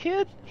Potter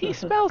kid. He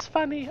smells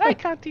funny. I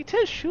can't eat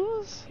his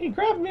shoes. He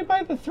grabbed me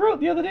by the throat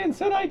the other day and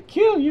said I'd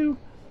kill you.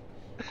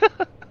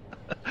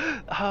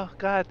 Oh,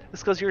 God.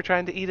 It's because you were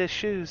trying to eat his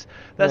shoes.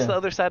 That's the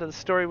other side of the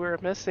story we were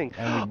missing.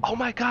 Oh,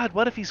 my God.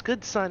 What if he's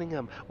good signing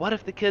him? What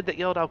if the kid that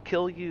yelled, I'll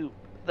kill you,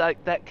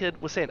 like that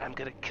kid was saying, I'm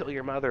going to kill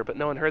your mother, but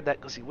no one heard that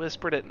because he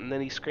whispered it, and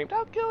then he screamed,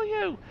 I'll kill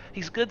you.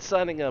 He's good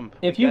signing him.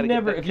 If you've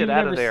never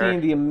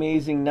seen the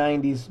amazing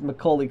 90s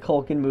Macaulay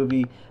Culkin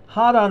movie,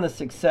 hot on the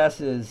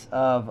successes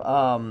of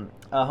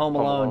Home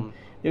Alone,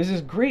 there's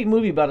this great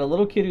movie about a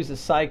little kid who's a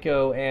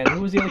psycho, and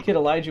who was the other kid,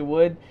 Elijah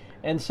Wood?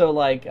 And so,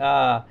 like,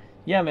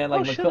 yeah, man,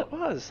 like it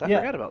was. I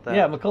forgot about that.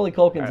 Yeah, Macaulay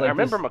Culkin's like I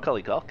remember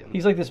Macaulay Culkin.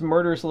 He's like this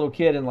murderous little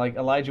kid, and like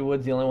Elijah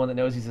Wood's the only one that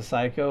knows he's a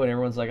psycho, and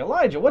everyone's like,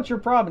 Elijah, what's your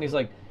problem? And he's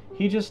like,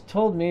 he just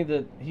told me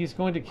that he's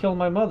going to kill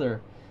my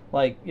mother.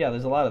 Like, yeah,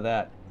 there's a lot of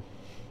that.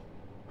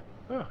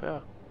 Oh, yeah.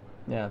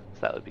 Yeah.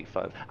 That would be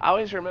fun. I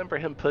always remember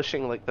him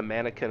pushing like the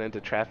mannequin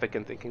into traffic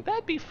and thinking,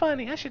 that'd be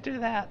funny, I should do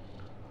that.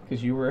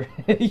 Because you were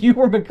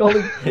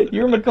Macaulay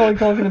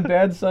Culkin in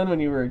Bad Son when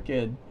you were a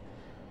kid.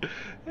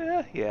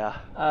 Yeah.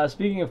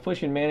 Speaking of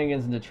pushing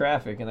mannequins into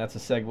traffic, and that's a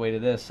segue to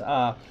this.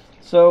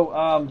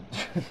 So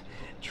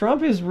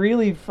Trump is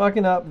really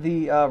fucking up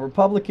the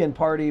Republican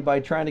Party by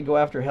trying to go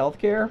after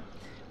healthcare,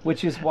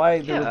 which is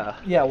why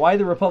why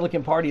the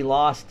Republican Party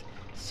lost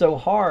so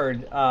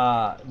hard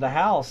the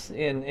House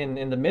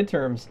in the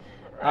midterms.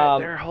 Right,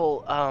 their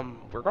whole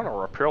we're gonna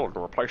repeal and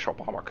replace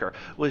Obamacare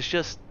was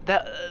just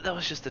that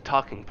was just a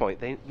talking point.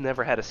 They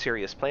never had a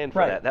serious plan for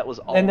Right. that. That was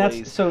And that's-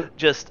 always so-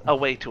 just a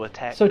way to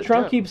attack. So the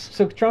Trump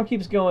Dem.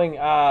 keeps going.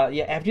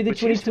 Yeah, after the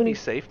Which used to 2020. be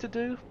safe to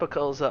do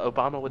because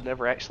Obama would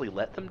never actually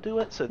let them do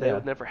it, so they Yeah.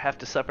 would never have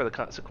to suffer the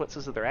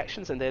consequences of their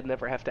actions, and they'd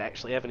never have to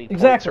actually have any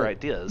points Exactly. or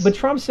ideas. But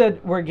Trump said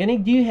we're gonna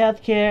do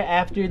health care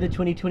after the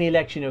 2020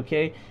 election,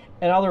 okay?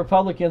 And all the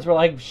Republicans were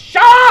like,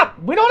 "Shut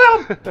up! We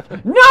don't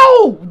have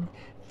no!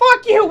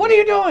 Fuck you! What are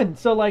you doing?"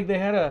 So like they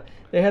had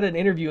an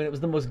interview, and it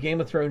was the most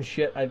Game of Thrones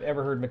shit I've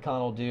ever heard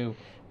McConnell do.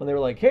 When they were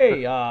like,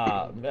 "Hey,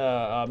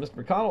 Mr.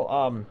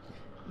 McConnell,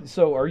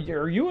 so are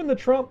you in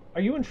Trump?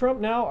 Are you in Trump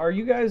now? Are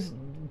you guys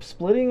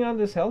splitting on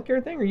this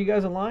healthcare thing? Are you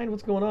guys aligned?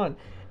 What's going on?"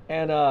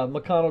 And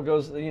McConnell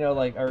goes,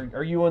 like,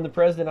 are you and the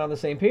president on the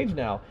same page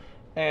now?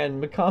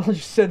 And McConnell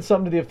just said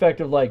something to the effect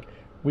of like,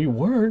 "We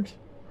weren't,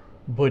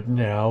 but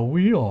now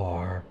we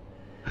are."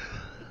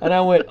 And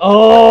I went,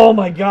 "Oh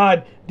my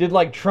God. Did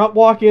like Trump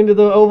walk into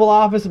the Oval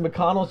Office and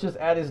McConnell's just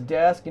at his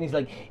desk and he's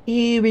like,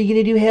 we're going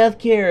to do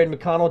healthcare." And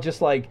McConnell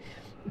just like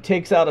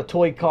takes out a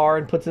toy car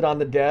and puts it on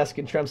the desk.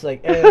 And Trump's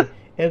like, "Oh,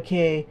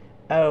 okay.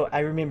 Oh, I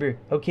remember.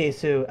 Okay,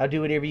 so I'll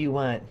do whatever you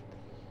want."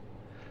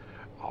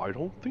 I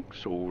don't think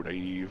so,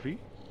 Davey.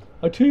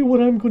 "I'll tell you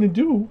what I'm going to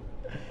do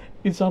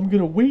is I'm going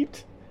to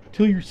wait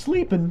till you're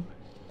sleeping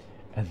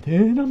and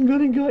then I'm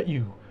going to gut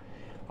you.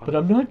 But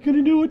I'm not going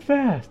to do it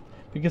fast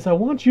because I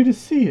want you to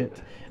see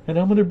it. And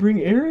I'm going to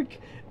bring Eric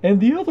and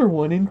the other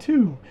one in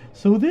too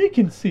so they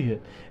can see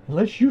it.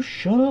 Unless you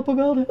shut up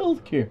about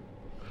healthcare."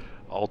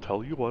 I'll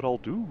tell you what I'll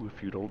do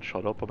if you don't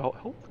shut up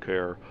about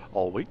healthcare.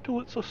 I'll wait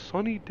till it's a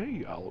sunny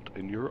day out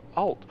and you're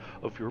out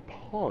of your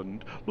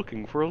pond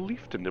looking for a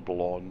leaf to nibble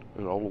on,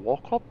 and I'll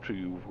walk up to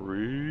you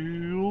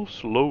real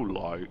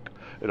slow-like,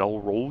 and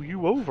I'll roll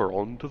you over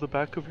onto the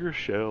back of your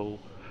shell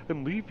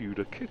and leave you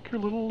to kick your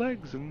little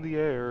legs in the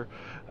air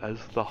as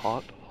the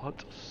hot,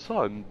 hot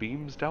sun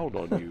beams down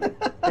on you.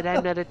 But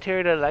I'm not a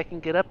turtle. I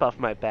can get up off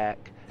my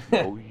back.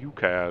 No, you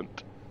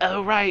can't.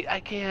 Oh right,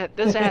 I can't.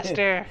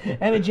 Disaster.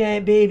 "I'm a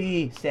giant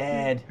baby.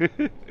 Sad.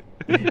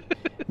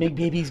 Make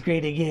babies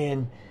great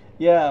again."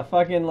 Yeah,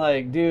 fucking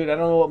like, dude, I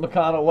don't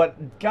know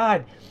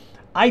God,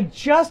 I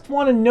just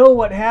want to know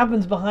what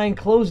happens behind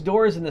closed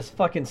doors in this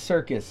fucking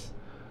circus.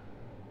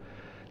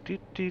 And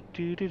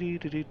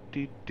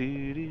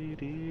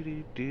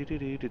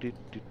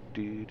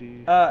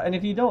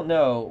if you don't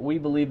know, we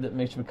believe that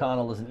Mitch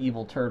McConnell is an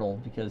evil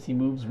turtle because he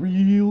moves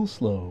real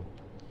slow.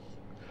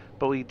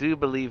 But we do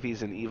believe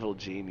he's an evil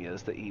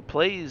genius, that he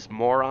plays a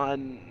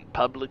moron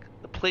publicly,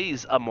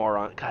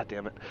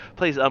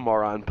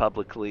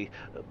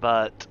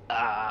 but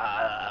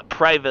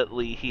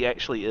privately he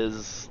actually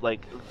is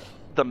like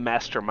the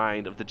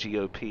mastermind of the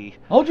GOP.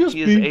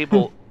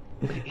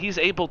 He's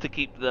able to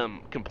keep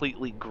them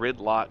completely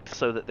gridlocked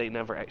so that they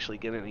never actually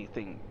get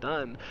anything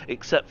done,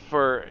 except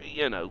for,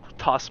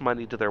 toss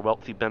money to their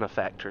wealthy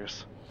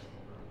benefactors.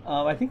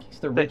 I think he's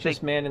the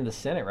richest man in the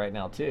Senate right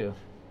now too.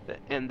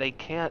 And they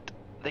can't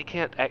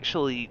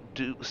actually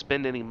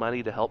spend any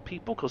money to help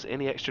people because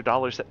any extra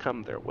dollars that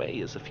come their way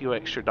is a few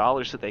extra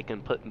dollars that they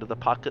can put into the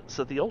pockets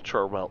of the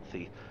ultra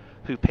wealthy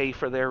who pay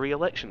for their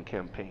re-election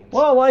campaigns.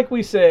 Well, like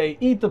we say,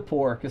 eat the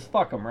poor, because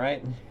fuck them,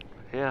 right?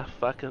 Yeah,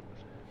 fuck it.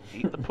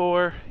 Eat the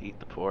poor, eat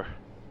the poor.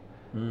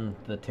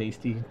 The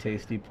tasty,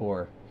 tasty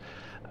poor.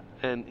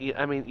 And,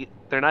 I mean,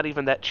 they're not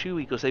even that chewy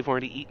because they've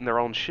already eaten their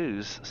own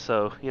shoes.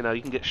 So, you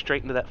can get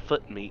straight into that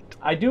foot meat.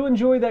 I do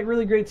enjoy that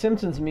really great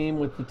Simpsons meme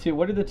with the two.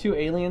 What are the two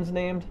aliens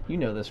named? You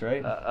know this,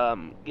 right?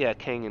 Yeah,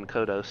 Kang and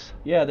Kodos.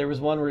 Yeah, there was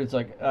one where it's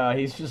like,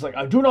 he's just like,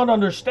 "I do not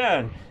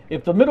understand.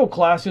 If the middle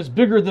class is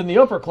bigger than the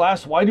upper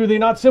class, why do they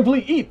not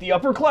simply eat the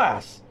upper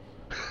class?"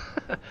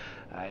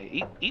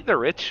 Eat the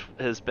rich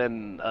has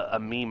been a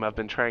meme I've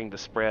been trying to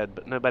spread,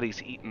 but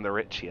nobody's eaten the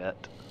rich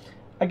yet.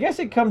 I guess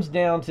it comes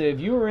down to if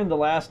you were in the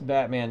last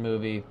Batman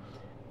movie,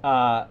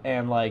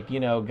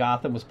 and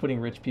Gotham was putting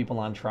rich people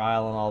on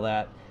trial and all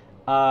that,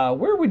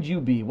 where would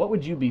you be? What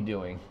would you be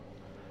doing?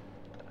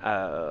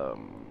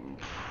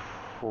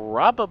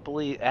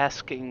 Probably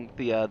asking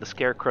the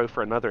Scarecrow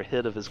for another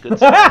hit of his good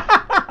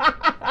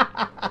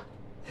stuff.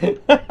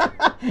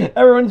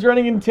 Everyone's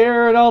running in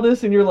terror and all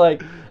this, and you're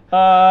like,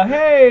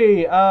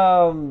 "Hey,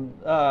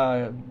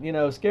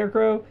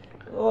 Scarecrow,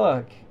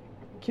 look,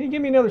 can you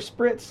give me another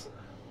spritz?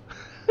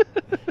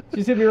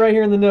 Just hit me right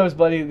here in the nose,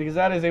 buddy, because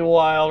that is a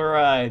wild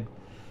ride."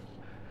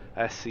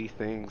 I see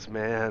things,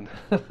 man.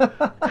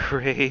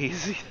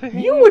 Crazy things.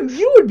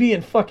 You would be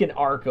in fucking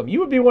Arkham. You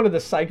would be one of the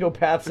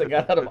psychopaths that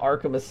got out of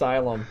Arkham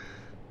Asylum.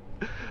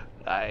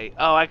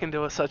 I can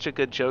do such a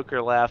good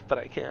Joker laugh, but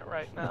I can't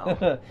right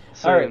now.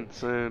 All right.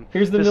 Soon.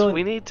 Here's the million.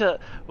 We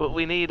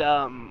need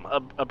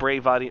a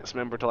brave audience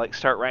member to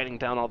start writing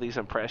down all these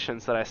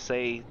impressions that I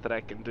say that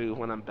I can do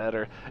when I'm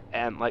better,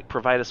 and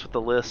provide us with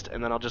the list,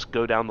 and then I'll just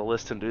go down the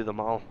list and do them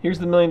all. Here's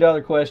the $1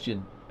 million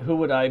question: who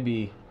would I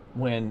be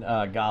when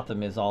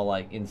Gotham is all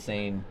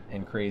insane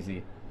and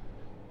crazy?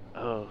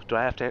 Oh, do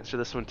I have to answer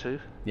this one too?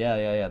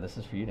 Yeah. This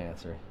is for you to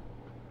answer.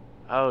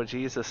 Oh,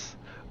 Jesus.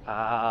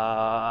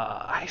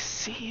 I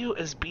see you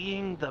as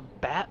being the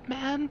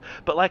Batman,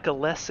 but like a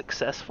less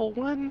successful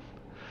one.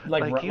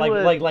 Like you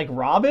would, like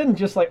Robin,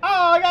 just like, oh,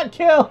 I got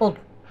killed.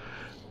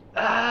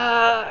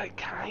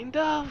 kind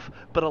of,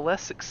 but a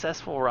less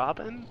successful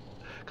Robin.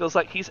 Because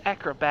like he's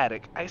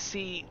acrobatic. I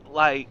see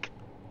like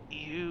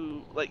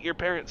your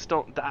parents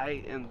don't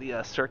die in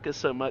the circus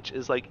so much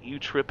as like you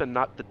trip and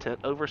knock the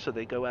tent over, so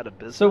they go out of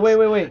business. So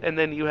wait. And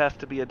then you have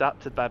to be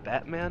adopted by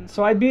Batman.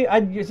 So I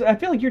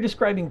feel like you're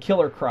describing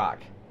Killer Croc.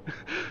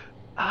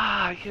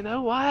 You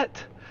know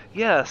what?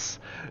 Yes.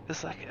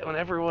 It's like when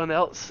everyone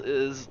else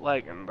is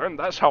like, and then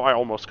that's how I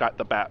almost got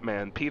the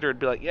Batman. Peter'd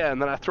be like, yeah,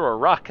 and then I threw a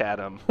rock at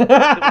him.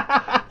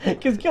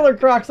 Because Killer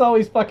Croc's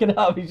always fucking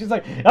up. He's just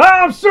like,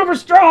 I'm super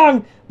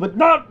strong, but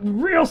not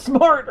real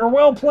smart or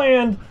well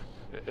planned.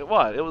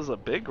 What? It was a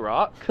big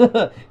rock?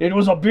 It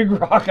was a big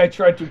rock I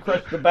tried to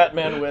crush the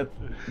Batman with.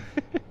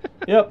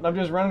 Yep, I'm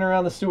just running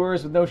around the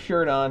sewers with no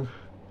shirt on.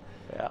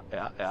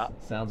 Yeah.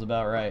 Sounds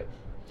about right.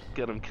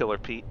 Get him, Killer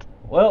Pete.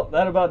 Well,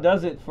 that about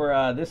does it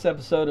for this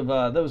episode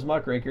of Those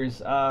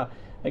Muckrakers.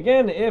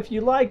 Again, if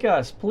you like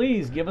us,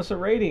 please give us a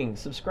rating,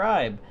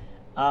 subscribe,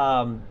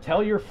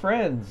 tell your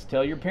friends,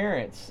 tell your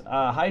parents,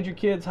 hide your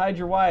kids, hide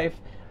your wife,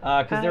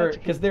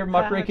 because they're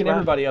muckraking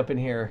everybody up in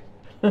here.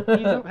 You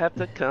don't have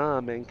to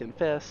come and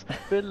confess.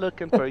 We're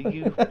looking for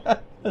you.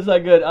 That's not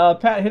good.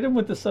 Pat, hit him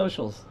with the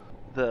socials.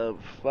 The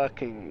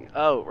fucking...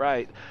 Oh,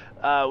 right.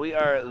 We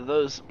are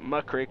Those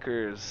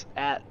Muckrakers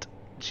at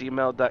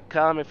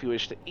gmail.com if you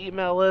wish to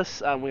email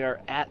us. We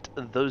are at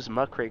Those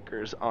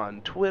Muckrakers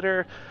on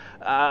Twitter.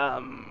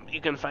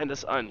 You can find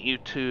us on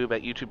YouTube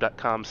at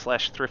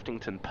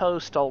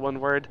youtube.com/thriftingtonpost, all one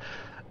word.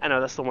 I know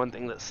that's the one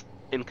thing that's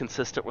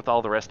inconsistent with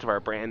all the rest of our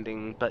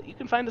branding, but you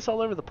can find us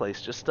all over the place.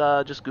 Just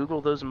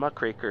Google Those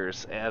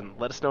Muckrakers and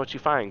let us know what you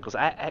find, because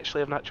I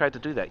actually have not tried to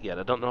do that yet.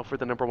 I don't know if we're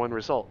the #1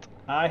 result.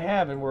 I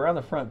have, and we're on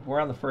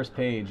the first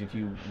page if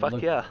you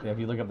if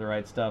you look up the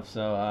right stuff.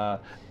 So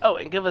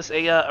and give us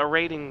a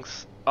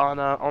ratings on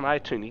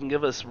iTunes. You can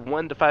give us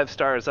 1 to 5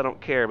 stars. I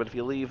don't care, but if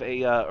you leave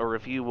a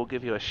review, we'll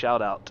give you a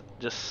shout out.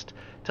 Just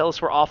tell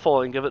us we're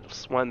awful and give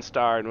us 1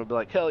 star, and we'll be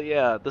like, hell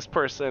yeah, this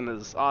person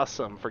is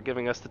awesome for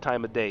giving us the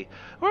time of day.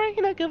 Or,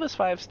 give us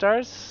 5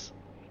 stars.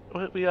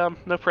 We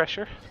no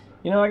pressure.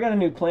 I got a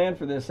new plan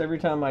for this. Every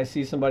time I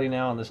see somebody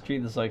now on the street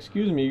that's like,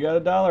 excuse me, you got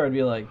 $1? I'd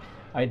be like,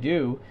 I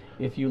do,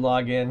 if you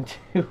log in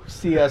to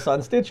see us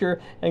on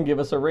Stitcher and give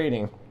us a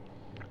rating.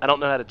 I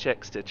don't know how to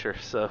check Stitcher,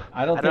 so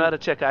I know how to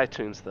check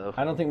iTunes, though.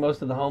 I don't think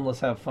most of the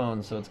homeless have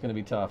phones, so it's going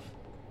to be tough.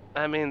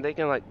 I mean, they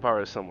can,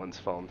 borrow someone's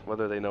phone,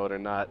 whether they know it or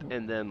not,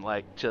 and then,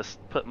 just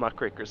put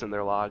Muckrakers in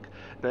their log.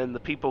 Then the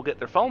people get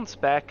their phones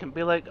back and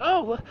be like,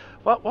 oh,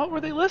 what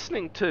were they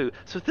listening to?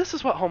 So this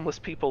is what homeless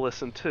people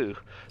listen to.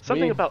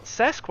 Something about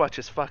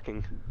Sasquatches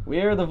fucking.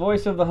 We are the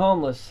voice of the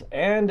homeless.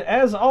 And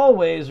as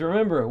always,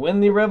 remember, when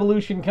the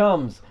revolution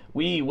comes,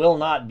 we will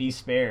not be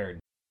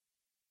spared.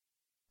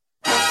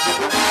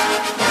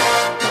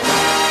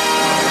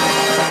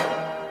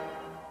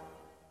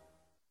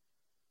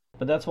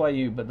 But that's why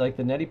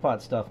the neti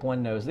pot stuff,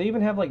 one knows. They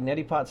even have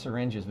neti pot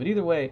syringes. But either way,